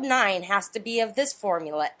episode 9 has to be of this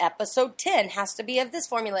formula. Episode 10 has to be of this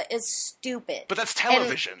formula is stupid. But that's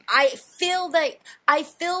television. And I feel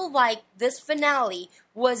like this finale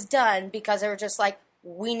was done because they were just like,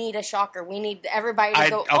 we need a shocker. We need everybody to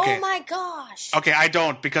go, okay. oh my gosh. Okay, I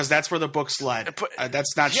don't, because that's where the books led.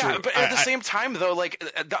 That's not true. Yeah, but at the same time, though, like,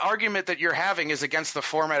 the argument that you're having is against the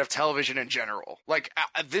format of television in general. Like,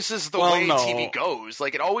 this is the way TV goes.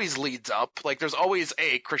 Like, it always leads up. Like, there's always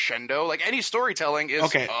a crescendo. Like, any storytelling is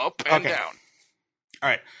up and down. All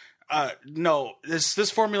right. No,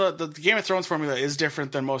 this formula, the Game of Thrones formula, is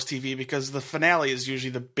different than most TV because the finale is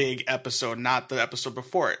usually the big episode, not the episode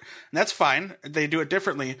before it. And that's fine. They do it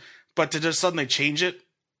differently, but to just suddenly change it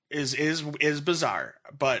is bizarre.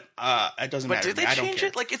 But it doesn't matter. But did they change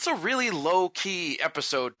it? Like, it's a really low key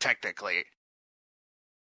episode technically.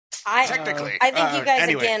 I think you guys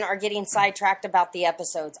again are getting sidetracked about the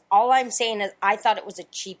episodes. All I'm saying is I thought it was a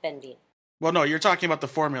cheap ending. Well, no, you're talking about the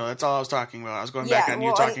formula. That's all I was talking about. I was going back and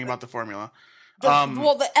you're talking about the formula.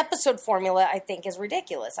 The episode formula, I think, is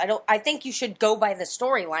ridiculous. I think you should go by the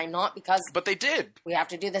storyline, not because. But they did. We have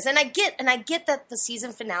to do this, and I get that the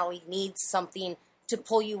season finale needs something to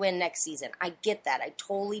pull you in next season. I get that. I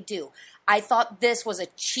totally do. I thought this was a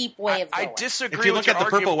cheap way of going. I disagree. If you look at the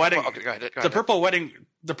Purple Wedding, okay, go ahead.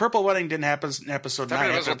 The Purple Wedding didn't happen in episode 9. It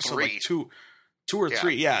happened in episode like 2 or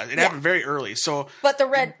 3. Yeah, it happened very early. So, but the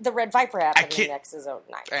Red Viper happened in episode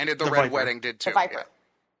 9, and the Red Wedding did too. The Viper,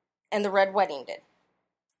 and the Red Wedding did,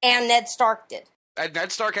 and Ned Stark did. And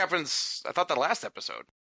Ned Stark happens. I thought the last episode.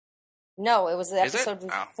 No, it was the episode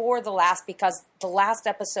before the last, because the last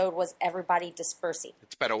episode was everybody dispersing.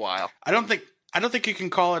 It's been a while. I don't think you can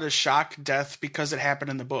call it a shock death because it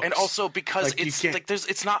happened in the books. And also because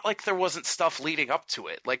it's not like there wasn't stuff leading up to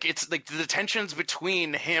it. Like, it's like the tensions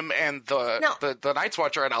between him and the Night's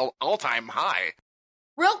Watch are at all-time high.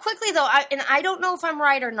 Real quickly though, I don't know if I'm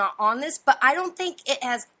right or not on this, but I don't think it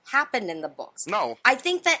has happened in the books. No. I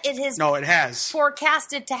think that it has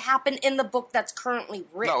forecasted to happen in the book that's currently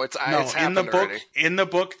written. No, it's happened in the book already. In the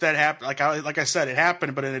book that happened, like I said, it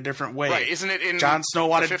happened, but in a different way. Right? Isn't it in Jon Snow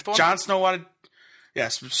wanted the fifth one? Jon Snow wanted.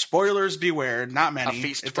 Yes, spoilers beware. Not many.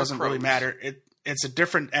 It doesn't really matter. It's a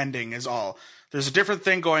different ending is all. There's a different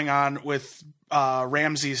thing going on with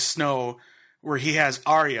Ramsay Snow, where he has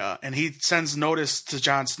Arya, and he sends notice to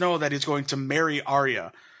Jon Snow that he's going to marry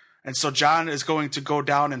Arya. And so Jon is going to go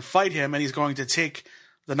down and fight him, and he's going to take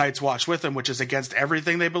the Night's Watch with him, which is against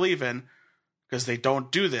everything they believe in, because they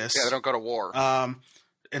don't do this. Yeah, they don't go to war.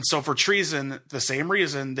 And so for treason, the same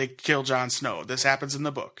reason, they kill Jon Snow. This happens in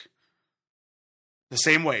the book. The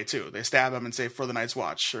same way, too. They stab him and say, for the Night's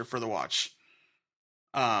Watch, or for the Watch.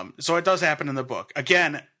 So it does happen in the book.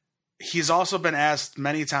 Again, he's also been asked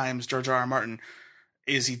many times, George R.R. Martin,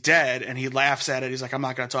 is he dead? And he laughs at it. He's like, I'm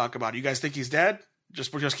not going to talk about it. You guys think he's dead?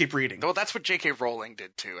 Just keep reading. Well, that's what J.K. Rowling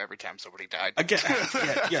did too. Every time somebody died. Again,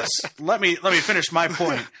 yes. Let me finish my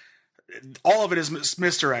point. All of it is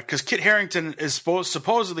misdirect because Kit Harington is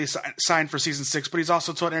supposedly signed for season 6, but he's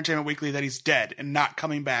also told Entertainment Weekly that he's dead and not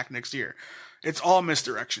coming back next year. It's all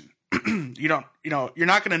misdirection. You're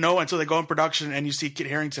not going to know until they go in production and you see Kit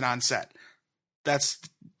Harington on set. That's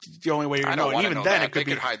the only way you're going to know. And even then, they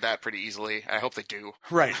could hide that pretty easily. I hope they do.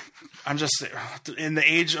 Right. I'm just in the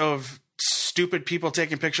age of stupid people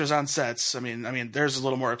taking pictures on sets. I mean, there's a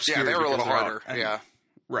little more obscure. Yeah, they were a little harder. Yeah.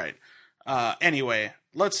 Right. Anyway,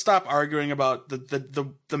 let's stop arguing about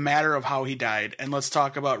the matter of how he died, and let's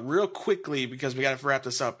talk about real quickly, because we got to wrap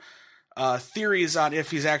this up. Theories on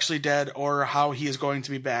if he's actually dead or how he is going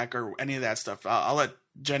to be back or any of that stuff. I'll let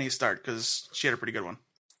Jenny start because she had a pretty good one.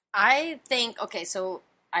 I think, so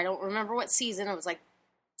I don't remember what season. It was like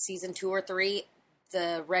season 2 or 3.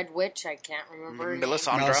 The Red Witch, I can't remember her name.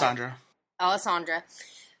 Melisandre.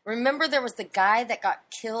 Remember there was the guy that got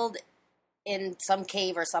killed in some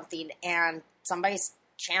cave or something, and somebody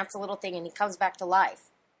chants a little thing and he comes back to life.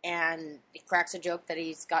 And he cracks a joke that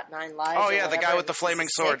he's got 9 lives. Oh, yeah, the guy with the flaming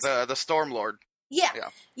sword, the Stormlord.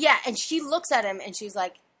 Yeah, and she looks at him and she's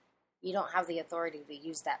like, you don't have the authority to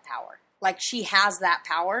use that power. Like, she has that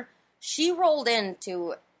power. She rolled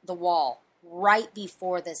into the wall right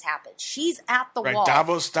before this happened. She's at the wall.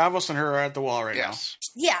 Davos and her are at the wall right now.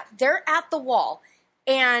 Yeah, they're at the wall.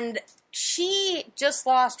 And she just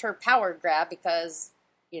lost her power grab because,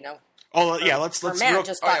 Oh yeah, let's we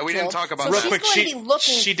didn't talk about real that. quick.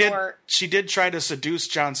 She did try to seduce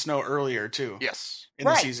Jon Snow earlier too. Yes, in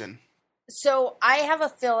the season. So I have a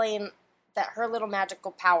feeling that her little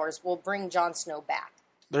magical powers will bring Jon Snow back.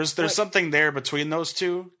 There's something there between those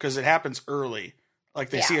two because it happens early. Like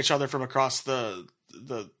they see each other from across the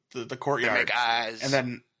courtyard. They make eyes, and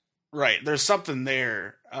then there's something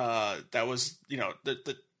there that was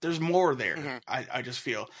there's more there. Mm-hmm. I just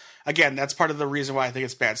feel, again, that's part of the reason why I think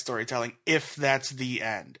it's bad storytelling. If that's the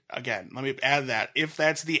end, again, let me add that. If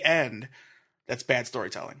that's the end, that's bad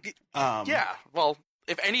storytelling. Yeah, well,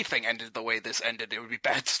 if anything ended the way this ended, it would be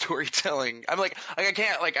bad storytelling. I'm like I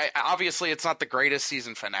can't obviously it's not the greatest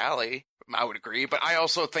season finale. I would agree, but I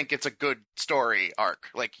also think it's a good story arc.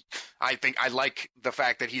 Like I think I like the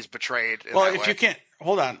fact that he's betrayed. Well, if you can't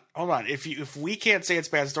hold on, if we can't say it's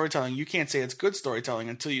bad storytelling, you can't say it's good storytelling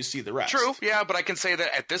until you see the rest. True, yeah, but I can say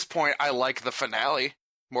that at this point, I like the finale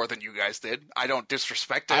more than you guys did. I don't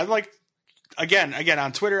disrespect it. I like. Again,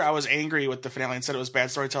 on Twitter, I was angry with the finale and said it was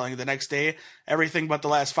bad storytelling. The next day, everything but the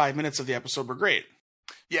last 5 minutes of the episode were great.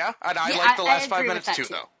 Yeah, and I like the last 5 minutes too,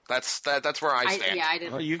 though. That's where I stand. I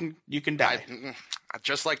didn't. Well, you can die.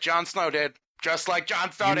 Just like Jon Snow did. Just like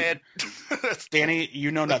Jon Snow did. Danny,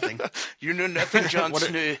 you know nothing. You know nothing, Jon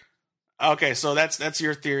Snow. Okay, so that's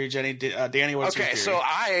your theory, Jenny. Danny, what's your theory? Okay, so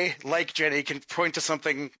I, like Jenny, can point to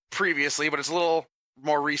something previously, but it's a little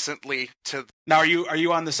more recently to. Now, are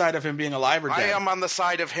you on the side of him being alive or dead? I am on the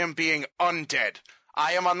side of him being undead.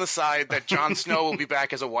 I am on the side that Jon Snow will be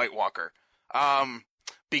back as a White Walker.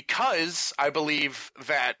 Because I believe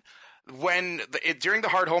that during the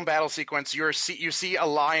Hardhome battle sequence, you see a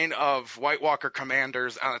line of White Walker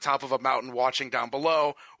commanders on the top of a mountain watching down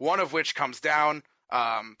below, one of which comes down,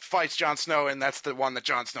 fights Jon Snow, and that's the one that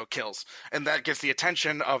Jon Snow kills. And that gets the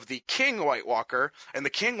attention of the King White Walker, and the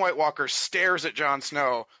King White Walker stares at Jon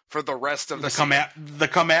Snow for the rest of the come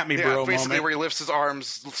at me, bro. Basically, moment. where he lifts his arms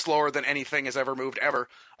slower than anything has ever moved ever.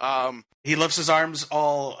 He lifts his arms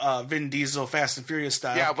all Vin Diesel, Fast and Furious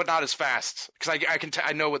style. Yeah, but not as fast. Because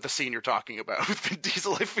I know what the scene you're talking about with Vin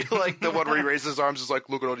Diesel. I feel like the one where he raises his arms is like,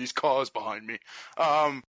 look at all these cars behind me.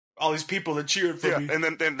 All these people that cheered for me. And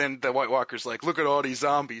then the White Walker's like, look at all these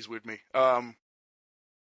zombies with me. 1/4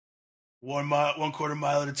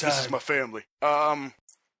 mile at a time. This is my family. Are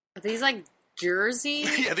these like Jersey?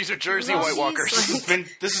 Yeah, these are Jersey White Walkers. This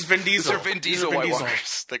is Vin Diesel. These are Vin Diesel White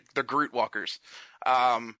Walkers. The Groot Walkers.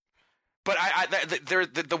 But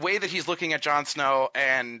the way that he's looking at Jon Snow,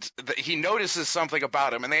 and he notices something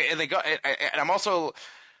about him, and I'm also.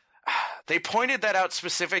 They pointed that out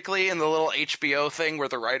specifically in the little HBO thing where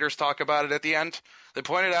the writers talk about it at the end. They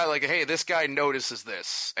pointed out, like, hey, this guy notices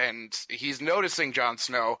this, and he's noticing Jon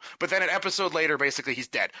Snow, but then an episode later, basically, he's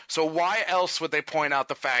dead. So why else would they point out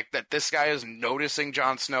the fact that this guy is noticing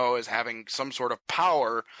Jon Snow as having some sort of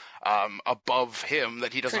power above him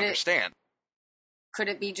that he doesn't understand? Could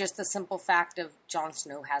it be just the simple fact of Jon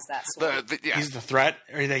Snow has that sword? He's the threat,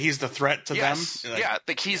 or that he's the threat to them?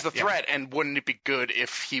 Like he's the threat, and wouldn't it be good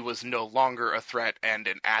if he was no longer a threat and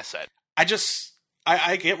an asset?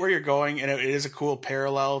 I get where you're going, and it is a cool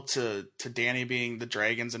parallel to Danny being the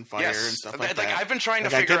dragons and fire and stuff like that. I've been trying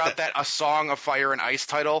to figure out that A Song of Fire and Ice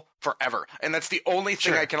title forever, and that's the only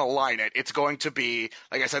thing I can align it. It's going to be,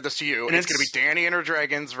 like I said this to you, and it's going to be Danny and her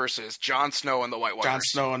dragons versus Jon Snow and the White Walkers. Jon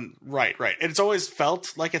Snow and right. And it's always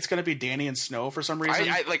felt like it's going to be Danny and Snow for some reason.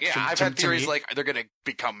 I've had theories like they're going to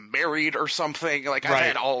become married or something. Like I've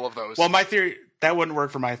had all of those. Well, my theory that wouldn't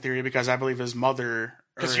work for my theory because I believe his mother.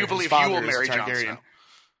 Because you believe you will marry Jon Snow.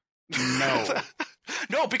 No.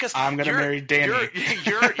 No, because I'm going to marry Danny.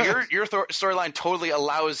 Your storyline totally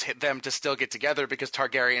allows them to still get together because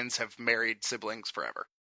Targaryens have married siblings forever.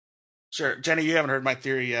 Sure. Jenny, you haven't heard my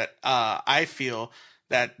theory yet. I feel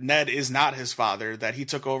that Ned is not his father, that he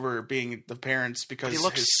took over being the parents because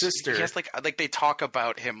his sister... He has like they talk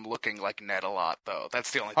about him looking like Ned a lot, though.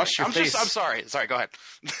 That's the only thing. I'm sorry. Sorry, go ahead.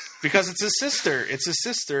 Because it's his sister. It's his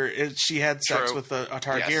sister. She had sex with a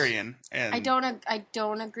Targaryen. Yes. And I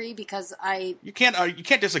don't agree because You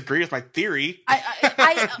can't disagree with my theory.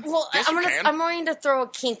 I'm going to throw a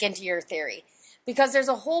kink into your theory. Because there's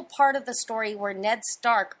a whole part of the story where Ned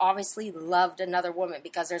Stark obviously loved another woman.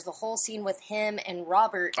 Because there's the whole scene with him and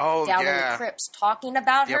Robert down in the crypts talking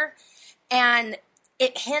about her. And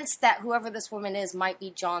it hints that whoever this woman is might be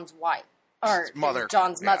Jon's wife. Or mother.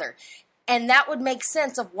 Jon's mother. And that would make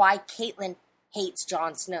sense of why Catelyn hates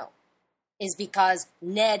Jon Snow. Is because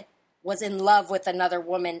Ned was in love with another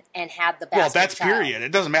woman and had the bastard Well, that's child. period.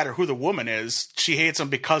 It doesn't matter who the woman is. She hates him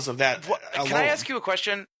because of that alone. Can I ask you a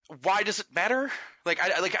question? Why does it matter?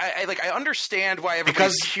 I understand why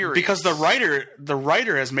everybody's curious. Because the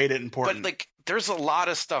writer has made it important. But there's a lot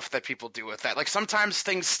of stuff that people do with that. Like sometimes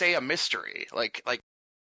things stay a mystery. Like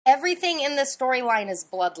everything in this storyline is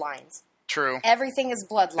bloodlines. True. Everything is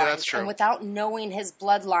bloodlines. Yeah, that's true. And without knowing his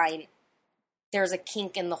bloodline, there's a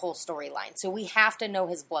kink in the whole storyline. So we have to know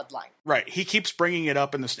his bloodline. Right. He keeps bringing it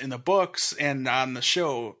up in the books and on the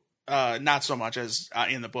show, not so much as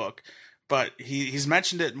in the book. But he's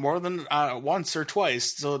mentioned it more than once or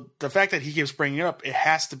twice. So the fact that he keeps bringing it up, it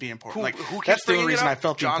has to be important. Who that's the only reason I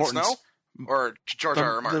felt the importance. Snow? Or George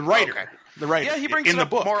R. R. Martin? The writer. Okay. The writer. Yeah, he brings it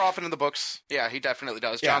up more often in the books. Yeah, he definitely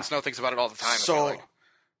does. Jon Snow thinks about it all the time. So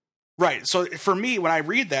Right. So for me, when I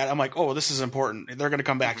read that, I'm like, oh, this is important. They're going to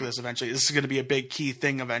come back to this eventually. This is going to be a big key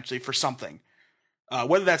thing eventually for something.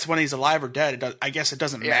 Whether that's when he's alive or dead, I guess it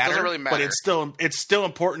doesn't matter. It doesn't really matter. But it's still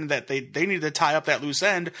important that they need to tie up that loose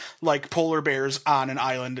end, like polar bears on an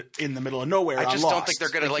island in the middle of nowhere. I just don't think they're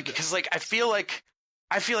gonna because I feel like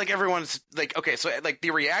everyone's like, okay, so like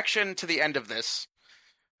the reaction to the end of this,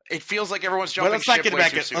 it feels like everyone's jumping ship way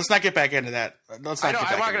too soon. Let's not get back into that. I'm not going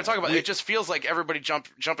to talk about it. It just feels like everybody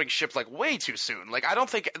jumping ship like way too soon. Like I don't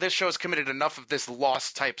think this show has committed enough of this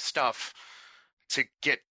Lost type stuff to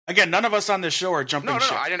get. Again, none of us on this show are jumping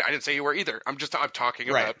ship. No, I didn't say you were either. I'm talking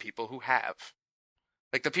about people who have.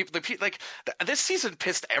 Like the people, this season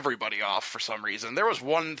pissed everybody off for some reason. There was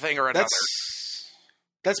one thing or another.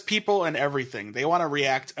 That's people and everything. They want to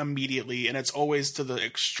react immediately, and it's always to the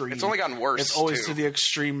extreme. It's only gotten worse. It's always to the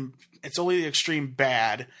extreme. It's only the extreme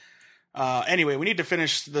bad. Anyway, we need to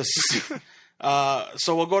finish this.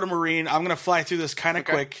 So we'll go to Marine. I'm going to fly through this kind of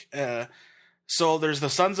quick. So there's the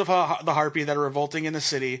Sons of the Harpy that are revolting in the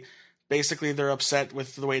city. Basically, they're upset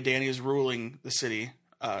with the way Danny is ruling the city.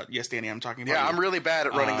 Yes, Danny, I'm talking about. Yeah, I'm really bad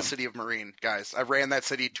at running the city of Marine, guys. I ran that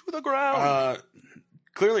city to the ground.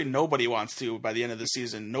 Clearly, nobody wants to. By the end of the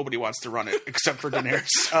season, nobody wants to run it except for Daenerys.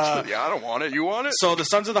 Yeah, I don't want it. You want it? So the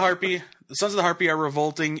Sons of the Harpy are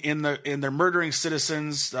revolting in they're murdering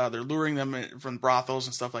citizens. They're luring them from brothels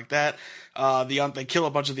and stuff like that. They kill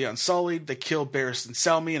a bunch of the Unsullied. They kill Barristan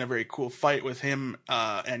Selmy in a very cool fight with him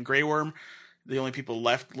and Grey Worm, the only people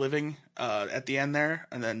left living at the end there.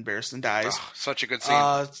 And then Barristan dies. Oh, such a good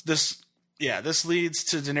scene. This leads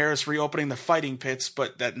to Daenerys reopening the fighting pits,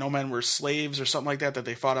 but that no men were slaves or something like that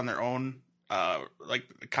they fought on their own, like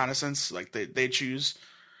cognizance, like they choose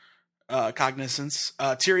cognizance.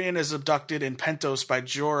 Tyrion is abducted in Pentos by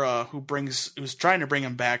Jorah, who's trying to bring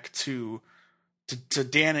him back to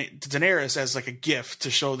Daenerys as like a gift to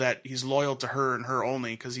show that he's loyal to her and her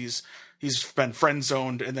only, because he's been friend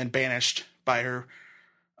zoned and then banished by her.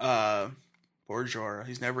 Poor Jorah,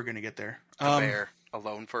 he's never going to get there. Bear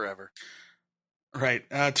alone forever. Right.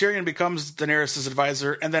 Tyrion becomes Daenerys'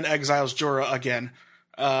 advisor and then exiles Jorah again,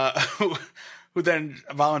 who then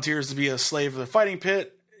volunteers to be a slave of the fighting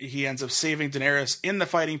pit. He ends up saving Daenerys in the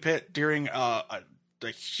fighting pit during a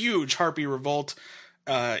huge Harpy revolt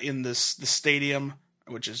in the stadium,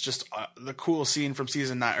 which is just the cool scene from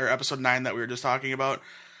season 9 or episode 9 that we were just talking about.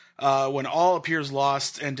 When all appears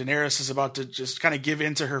lost and Daenerys is about to just kind of give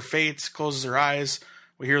in to her fate, closes her eyes,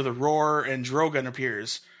 we hear the roar and Drogon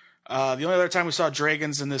appears. The only other time we saw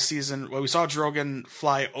dragons in this season, we saw Drogon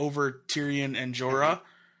fly over Tyrion and Jorah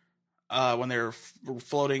when they were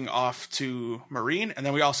floating off to Marine, and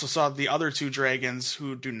then we also saw the other two dragons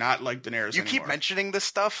who do not like Daenerys You anymore. keep mentioning this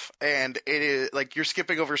stuff, and it is like you're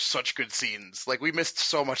skipping over such good scenes. Like we missed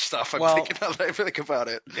so much stuff. I'm thinking now that I think about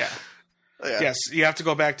it. Yeah. Yes, you have to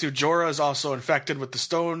go back to Jorah is also infected with the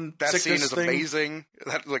stone. That scene is thing. amazing.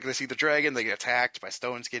 Like they see the dragon, they get attacked by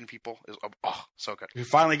stone skin people. So good. We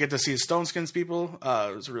finally get to see stone skins people.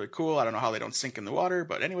 It was really cool. I don't know how they don't sink in the water,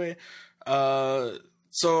 but anyway.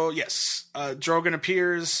 So yes, Drogon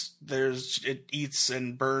appears. It eats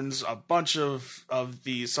and burns a bunch of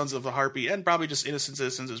the Sons of the Harpy and probably just innocent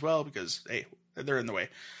citizens as well because hey, they're in the way.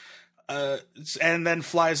 And then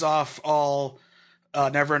flies off all.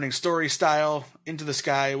 Never-ending story style into the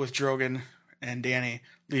sky with Drogon and Dany,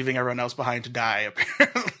 leaving everyone else behind to die.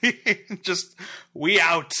 Apparently, just we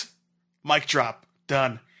out. Mic drop.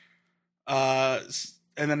 Done. And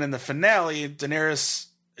then in the finale, Daenerys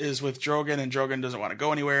is with Drogon, and Drogon doesn't want to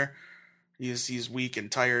go anywhere. He's weak and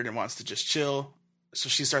tired and wants to just chill. So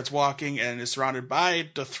she starts walking and is surrounded by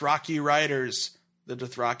Dothraki riders. The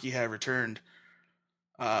Dothraki have returned.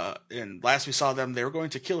 And last we saw them, they were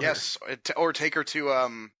going to kill her. Yes, or take her to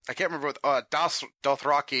I can't remember what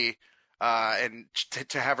Dothraki, and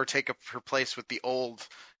to have her take up her place with the old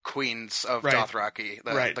queens of Dothraki,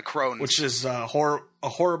 the crones, which is a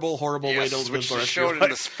horrible way to live. Which is shown in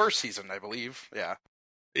this first season, I believe.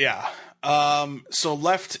 Yeah. So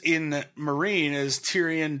left in Marine is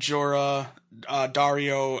Tyrion, Jorah,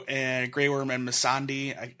 Dario, and Grey Worm, and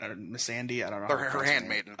Missandei. I don't know. Her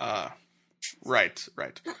handmaiden. Right.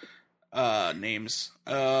 Names.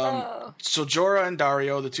 So Jorah and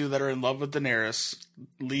Dario, the two that are in love with Daenerys,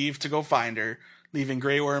 leave to go find her, leaving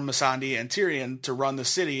Grey Worm, Missandei, and Tyrion to run the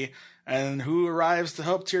city. And who arrives to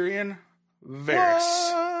help Tyrion?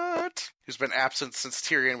 Varys. What? Who's been absent since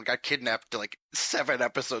Tyrion got kidnapped like 7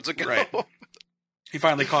 episodes ago. Right. He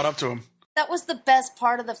finally caught up to him. That was the best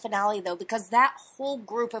part of the finale, though, because that whole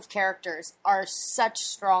group of characters are such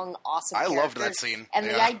strong, awesome characters. I loved that scene. And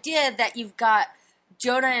the idea that you've got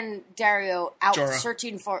Jonah and Dario out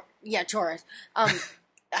searching for... Yeah, Jorah.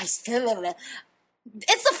 I still,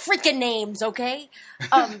 it's the freaking names, okay?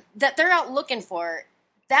 That they're out looking for.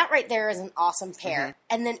 That right there is an awesome pair. Mhm.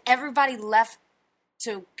 And then everybody left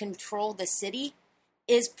to control the city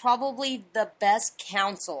is probably the best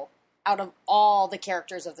council out of all the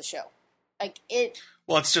characters of the show. Like it.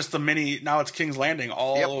 Well, it's just the mini. Now it's King's Landing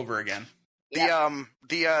all Yep. over again.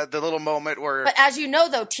 The little moment where But as you know,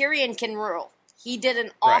 though, Tyrion can rule. He did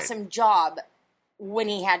an awesome job when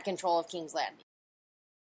he had control of King's Landing.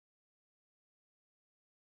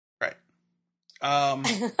 Right. I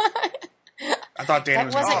thought Danny That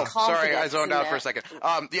was wasn't going to sorry, I confidence zoned in out for a that. second.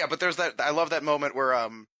 Yeah, but there's that. I love that moment where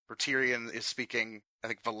Tyrion is speaking. I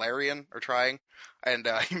think Valerian or trying, and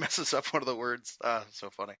he messes up one of the words. So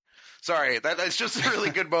funny. Sorry, that's just a really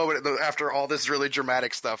good moment. After all this really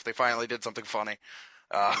dramatic stuff, they finally did something funny,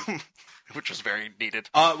 which was very needed.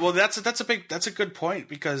 Well, that's a good point,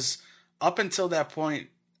 because up until that point,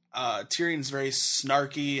 Tyrion's very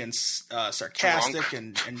snarky and sarcastic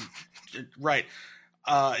and right.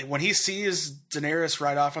 When he sees Daenerys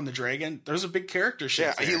ride off on the dragon, there's a big character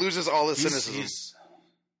shift. Yeah, there. he loses all his He's- cynicism.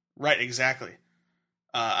 right, exactly.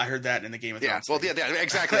 I heard that in the Game of Thrones. Well, thing. yeah,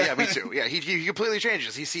 exactly. Yeah, me too. Yeah, he completely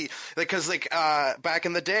changes. Because back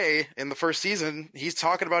in the day, in the first season, he's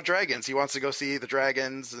talking about dragons. He wants to go see the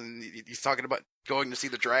dragons, and he's talking about going to see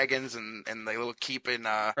the dragons and the little keep in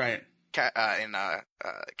right.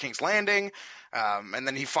 King's Landing, and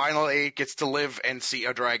then he finally gets to live and see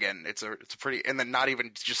a dragon. It's a pretty, and then not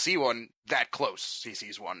even just see one that close. He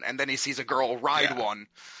sees one, and then he sees a girl ride one,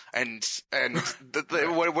 and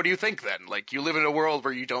what do you think then? Like, you live in a world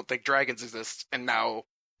where you don't think dragons exist, and now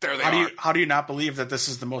there they are. How do you not believe that this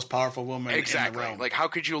is the most powerful woman in the Exactly. realm? Like, how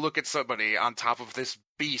could you look at somebody on top of this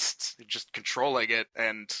beast, just controlling it,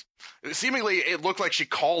 and seemingly it looked like she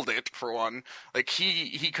called it, for one. Like,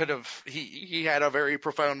 he could have, he had a very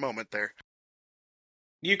profound moment there.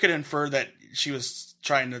 You could infer that she was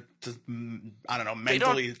trying to I don't know,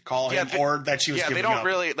 mentally call him, or that she was giving they don't up.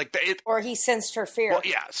 really, like, Or he sensed her fear. well,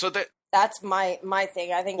 yeah, so that, That's my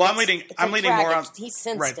thing. I think. Well, it's I'm a leading more dragon. on He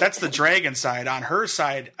sensed right. it. That's the dragon side. On her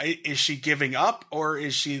side, is she giving up, or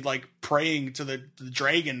is she like praying to the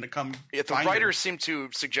dragon to come? the find writers seem to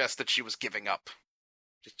suggest that she was giving up.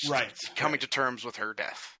 Just Right. coming to terms with her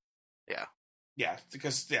death. her? Yeah,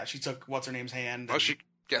 because she took what's her name's hand. Oh, and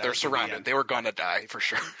they're that was gonna be surrounded. it. They were gonna die, for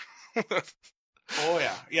sure. Oh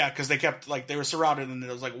yeah, because they kept they were surrounded, and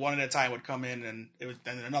it was like one at a time would come in, and it was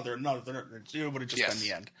then another. It would have just been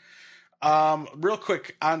the end. Real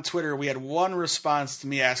quick on Twitter, we had one response to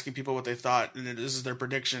me asking people what they thought, and this is their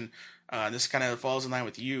prediction. This kind of falls in line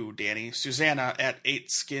with you, Danny. Susanna at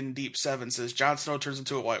 8skindeep7 says Jon Snow turns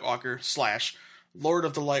into a White Walker / Lord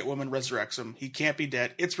of the Light Woman resurrects him. He can't be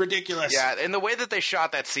dead. It's ridiculous. Yeah, and the way that they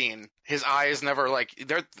shot that scene, his eyes never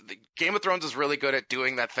Game of Thrones is really good at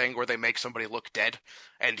doing that thing where they make somebody look dead,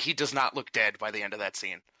 and he does not look dead by the end of that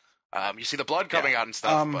scene. You see the blood coming out and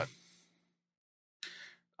stuff, but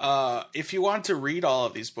if you want to read all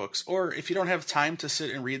of these books, or if you don't have time to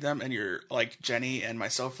sit and read them, and you're like Jenny and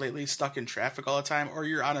myself lately, stuck in traffic all the time, or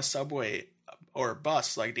you're on a subway or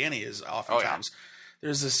bus like Danny is oftentimes,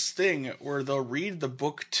 there's this thing where they'll read the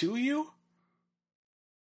book to you.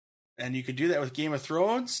 And you could do that with Game of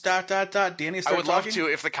Thrones. ... Danny, I would love to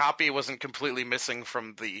if the copy wasn't completely missing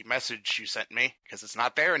from the message you sent me, because it's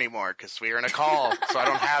not there anymore, because we are in a call, so I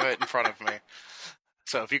don't have it in front of me.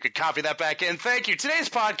 So if you could copy that back in, thank you. Today's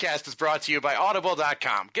podcast is brought to you by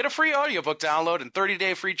Audible.com. Get a free audiobook download and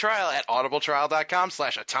 30-day free trial at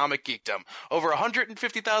audibletrial.com/atomicgeekdom. Over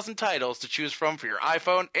 150,000 titles to choose from for your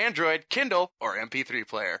iPhone, Android, Kindle, or MP3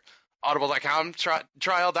 player. Audible.com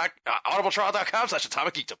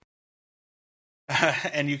audibletrial.com/atomicgeekdom.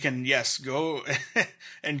 And you can, go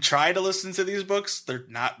and try to listen to these books. They're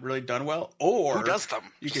not really done well. Or who does them?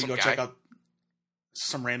 You Just can go some check guy? out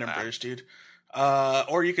some random British dude.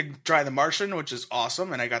 Or you could try The Martian, which is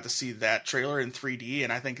awesome. And I got to see that trailer in 3D.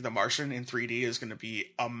 And I think The Martian in 3D is going to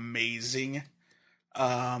be amazing.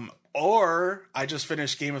 Or I just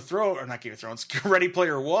finished Game of Thrones, or not Game of Thrones, Ready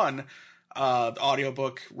Player One, the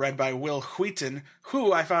audiobook read by Will Wheaton,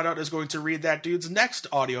 who I found out is going to read that dude's next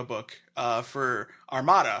audiobook for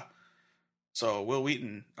Armada. So Will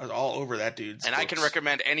Wheaton is all over that dude's And books. I can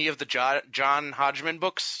recommend any of the John Hodgman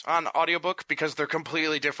books on audiobook because they're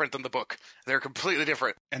completely different than the book. They're completely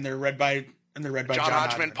different. And they're read by John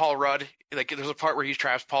Hodgman, Paul Rudd. Like, there's a part where he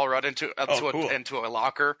traps Paul Rudd into a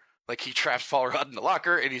locker. Like, he traps Paul Rudd in the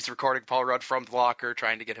locker, and he's recording Paul Rudd from the locker,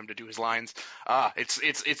 trying to get him to do his lines.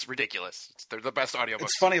 It's ridiculous. They're the best audiobooks.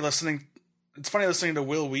 It's funny listening to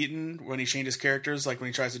Will Wheaton when he changes characters, like when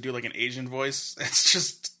he tries to do like an Asian voice.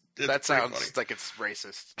 That pretty sounds funny. like it's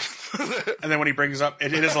racist. And then when he brings up,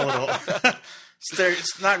 it is a little.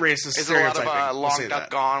 It's not racist. Is it a lot stereotyping. of We'll Long say Duck that.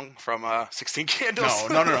 Gong from 16 Candles?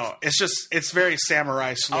 No. It's very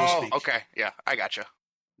samurai slow Oh, speak. okay. Yeah, I gotcha.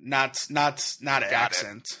 Not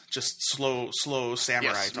accent. Just slow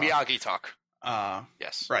samurai Yes, talk. Miyagi talk.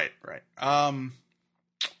 Yes. Right.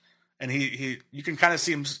 And he you can kind of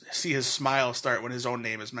see his smile start when his own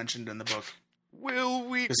name is mentioned in the book. Will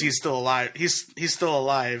Wheaton. Because he's still alive. He's still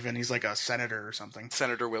alive, and he's like a senator or something.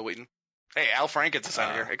 Senator Will Wheaton. Hey, Al Franken's a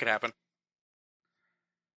senator. It could happen.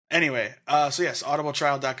 Anyway, so yes,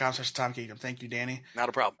 audibletrial.com/TomKingdom. Thank you, Danny. Not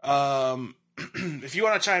a problem. If you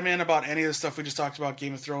want to chime in about any of the stuff we just talked about,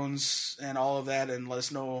 Game of Thrones and all of that, and let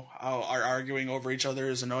us know how our arguing over each other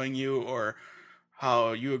is annoying you, or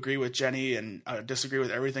how you agree with Jenny and disagree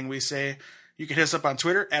with everything we say, you can hit us up on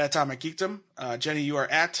Twitter at Atomic Geekdom. Jenny, you are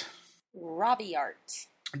at Robbie Art.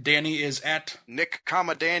 Danny is at Nick,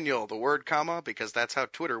 Daniel, the word comma, because that's how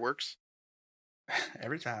Twitter works.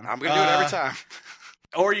 every time. I'm going to do it every time.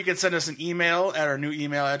 Or you can send us an email at our new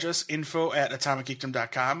email address,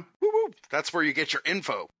 info@atomicgeekdom.com. Woo-woo. That's where you get your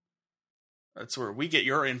info. That's where we get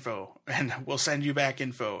your info, and we'll send you back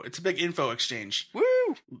info. It's a big info exchange. Woo!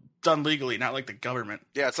 Done legally, not like the government.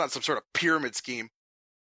 Yeah, it's not some sort of pyramid scheme.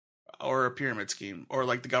 Or a pyramid scheme. Or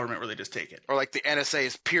like the government where they just take it. Or like the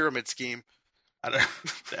NSA's pyramid scheme. I don't,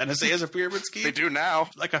 the NSA has a pyramid scheme? They do now.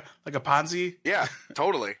 Like a Ponzi? Yeah,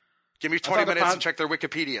 totally. Give me 20 thought the minutes to check their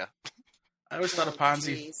Wikipedia. I always thought a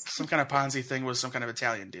Ponzi, jeez. some kind of Ponzi thing was some kind of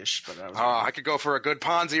Italian dish. But I could go for a good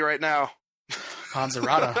Ponzi right now.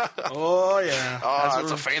 Ponzerata. Oh, yeah. Oh,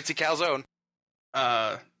 That's it's a fancy calzone.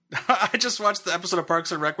 I just watched the episode of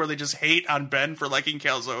Parks and Rec where they just hate on Ben for liking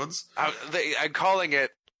calzones. I'm calling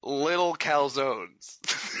it Little Calzones.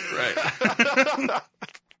 Right.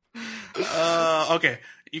 Okay.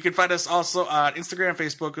 You can find us also on Instagram,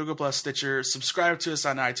 Facebook, Google+, Stitcher. Subscribe to us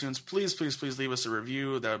on iTunes. Please leave us a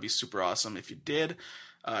review. That would be super awesome if you did.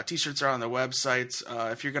 T-shirts are on the website.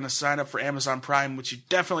 If you're going to sign up for Amazon Prime, which you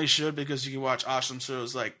definitely should because you can watch awesome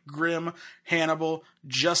shows like Grimm, Hannibal,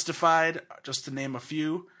 Justified, just to name a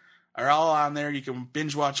few, are all on there. You can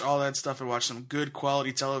binge watch all that stuff and watch some good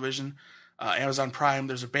quality television. Amazon Prime,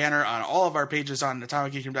 there's a banner on all of our pages on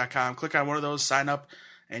atomicgeekdom.com. Click on one of those, sign up,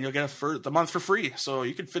 and you'll get the month for free. So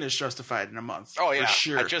you can finish Justified in a month. Oh, yeah. For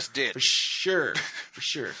sure. I just did. For sure.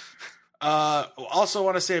 Also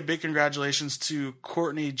want to say a big congratulations to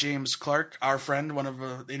Courtney James Clark, our friend, one of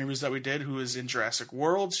the interviews that we did, who is in Jurassic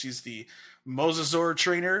World. She's the Mosasaur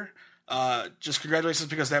trainer. Just congratulations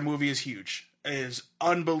because that movie is huge. It is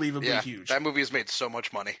unbelievably huge. That movie has made so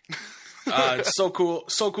much money. It's so cool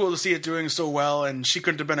to see it doing so well, and she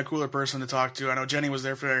couldn't have been a cooler person to talk to. I know Jenny was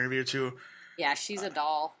there for that interview too. Yeah, she's a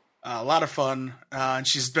doll. A lot of fun, and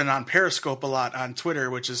she's been on Periscope a lot on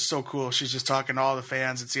Twitter, which is so cool. She's just talking to all the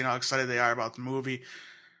fans and seeing how excited they are about the movie.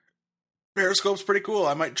 Periscope's pretty cool.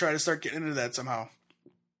 I might try to start getting into that somehow,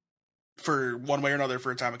 for one way or another,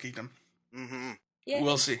 for Atomic Geekdom. Mm-hmm. Yeah.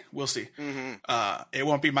 We'll see. Mm-hmm. It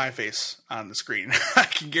won't be my face on the screen. I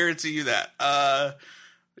can guarantee you that.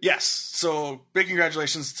 Yes. So big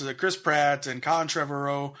congratulations to Chris Pratt and Colin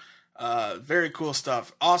Trevorrow. Very cool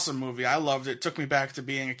stuff. Awesome movie. I loved it. Took me back to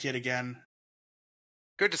being a kid again.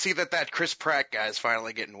 Good to see that Chris Pratt guy is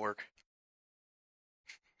finally getting work.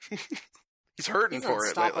 He's hurting He's for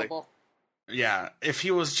it lately. unstoppable. Yeah. If he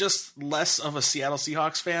was just less of a Seattle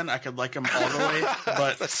Seahawks fan, I could like him all the way.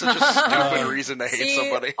 But That's such a stupid reason to hate See,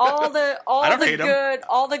 somebody. all the hate 'em.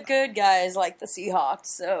 all the good guys like the Seahawks.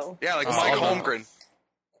 So Yeah, like Oh, Mike no. Holmgren.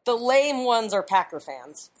 the lame ones are Packer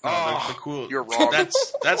fans. the cool. You're wrong.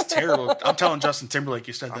 That's terrible. I'm telling Justin Timberlake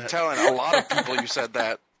you said I'm that. telling a lot of people you said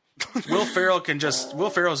that. Will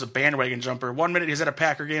Ferrell's a bandwagon jumper. 1 minute he's at a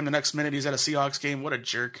Packer game, the next minute he's at a Seahawks game. What a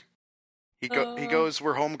jerk. He goes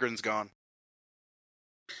where Holmgren's gone.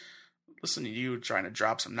 Listen to you trying to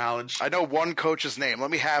drop some knowledge. I know one coach's name.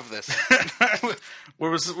 Let me have this.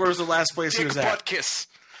 Where was the last place he Dick was at? Butkus.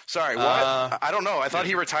 Sorry, what? I don't know. I thought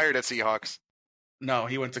he retired at Seahawks. No,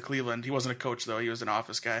 he went to Cleveland. He wasn't a coach though. He was an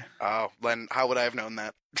office guy. Oh, then how would I have known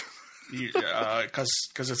that?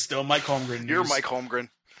 Because it's still Mike Holmgren news. You're Mike Holmgren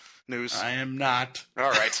news. I am not.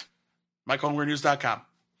 All right. MikeHolmgrennews.com.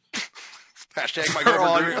 Hashtag Mike For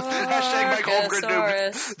all Holmgren. your- Hashtag Mike Holmgren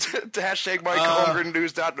Thesaurus. Hashtag Mike Holmgren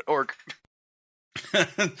News.org.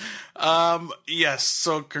 Yes.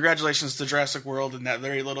 So congratulations to Jurassic World and that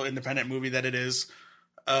very little independent movie that it is.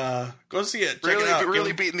 Go see it. Check it out.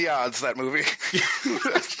 Really beating the odds, that movie.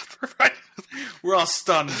 Right. We're all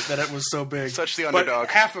stunned that it was so big. Such the But underdog.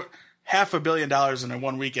 $500 million in a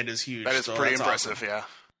one weekend is huge. That is so pretty that's impressive, awesome. yeah.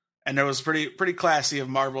 And it was pretty classy of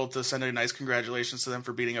Marvel to send a nice congratulations to them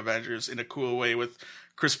for beating Avengers in a cool way with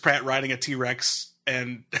Chris Pratt riding a T-Rex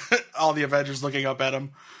and all the Avengers looking up at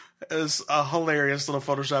him. It was a hilarious little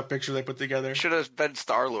Photoshop picture they put together. Should have been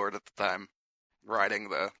Star-Lord at the time, riding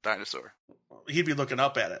the dinosaur. He'd be looking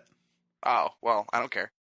up at it. Oh, well, I don't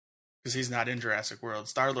care. Because he's not in Jurassic World.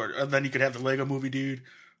 Star-Lord. And then you could have the Lego movie dude.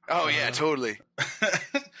 Oh, yeah, totally.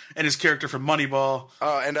 And his character from Moneyball.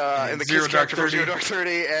 Oh, and the Zero kid's Dark character from 30. Zero Dark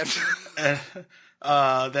 30, and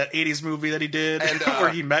that 80s movie that he did And, where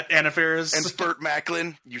he met Anna Faris. and Burt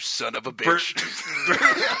Macklin, you son of a Burt-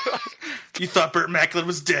 bitch. You thought Burt Macklin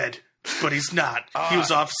was dead, but he's not. He was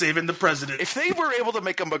off saving the president. If they were able to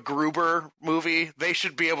make a MacGruber movie, they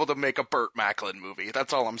should be able to make a Burt Macklin movie.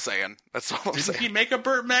 That's all I'm saying. That's all I'm Didn't saying. he make a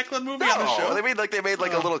Burt Macklin movie on the No, show? they made like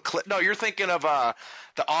a little clip. No, you're thinking of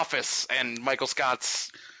The Office and Michael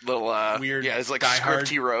Scott's little Weird yeah, it's like Die script Hard.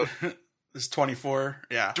 he wrote. It's 24.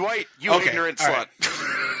 Yeah. Dwight, you Okay, ignorant all slut.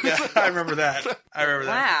 right. Yeah, I remember that.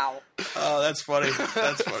 Wow. Oh, that's funny.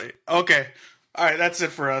 That's funny. Okay. All right, that's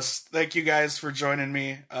it for us. Thank you guys for joining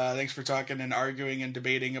me. Thanks for talking and arguing and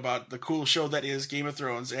debating about the cool show that is Game of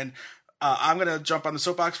Thrones. And I'm going to jump on the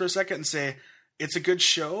soapbox for a second and say it's a good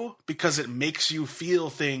show because it makes you feel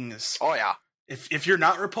things. Oh yeah. If you're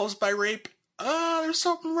not repulsed by rape, there's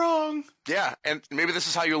something wrong. Yeah, and maybe this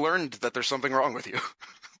is how you learned that there's something wrong with you.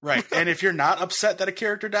 Right. And if you're not upset that a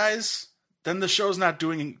character dies, then the show's not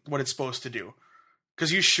doing what it's supposed to do.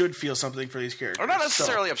 Because you should feel something for these characters. I'm not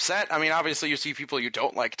necessarily upset. I mean, obviously you see people you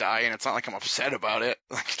don't like die, and it's not like I'm upset about it.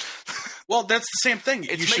 Well, that's the same thing.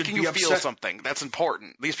 It's should making be you feel upset. something. That's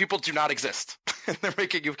important. These people do not exist. And they're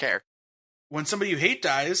making you care. When somebody you hate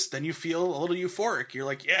dies, then you feel a little euphoric. You're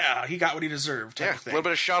like, yeah, he got what he deserved. Type Yeah, of a thing. little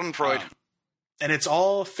bit of Schadenfreude. And it's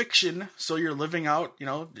all fiction, so you're living out,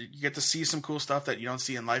 you get to see some cool stuff that you don't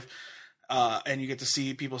see in life. And you get to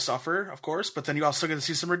see people suffer, of course, but then you also get to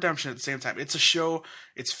see some redemption at the same time. It's a show,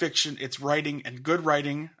 it's fiction, it's writing, and good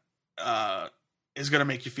writing is going to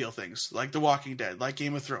make you feel things. Like The Walking Dead, like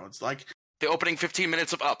Game of Thrones, like The opening 15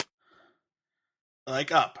 minutes of Up.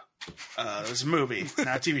 Up. There's a movie,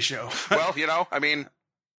 not a TV show. Well, I mean,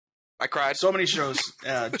 I cried. So many shows.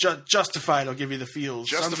 Justified will give you the feels.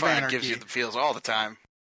 Sons of Justified Anarchy. gives you the feels all the time.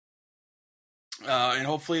 And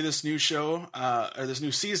hopefully this new show, or this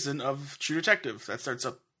new season of True Detective that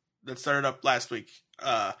started up last week,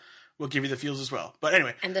 will give you the feels as well. But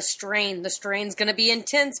anyway. And the strain's gonna be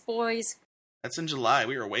intense, boys. That's in July.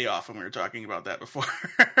 We were way off when we were talking about that before.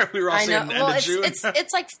 We were all saying the end of June.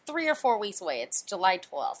 It's like 3 or 4 weeks away. It's July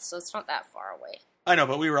 12th, so it's not that far away. I know,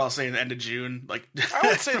 but we were all saying the end of June. Like I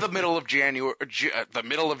would say the middle of January, the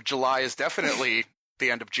middle of July is definitely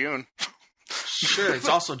the end of June. Sure, it's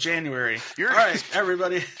also January. You're all right,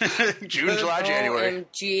 everybody. June, July, January.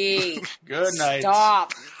 OMG. Good night.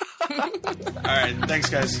 Stop. All right, thanks,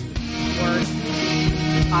 guys. Word.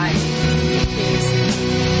 Bye.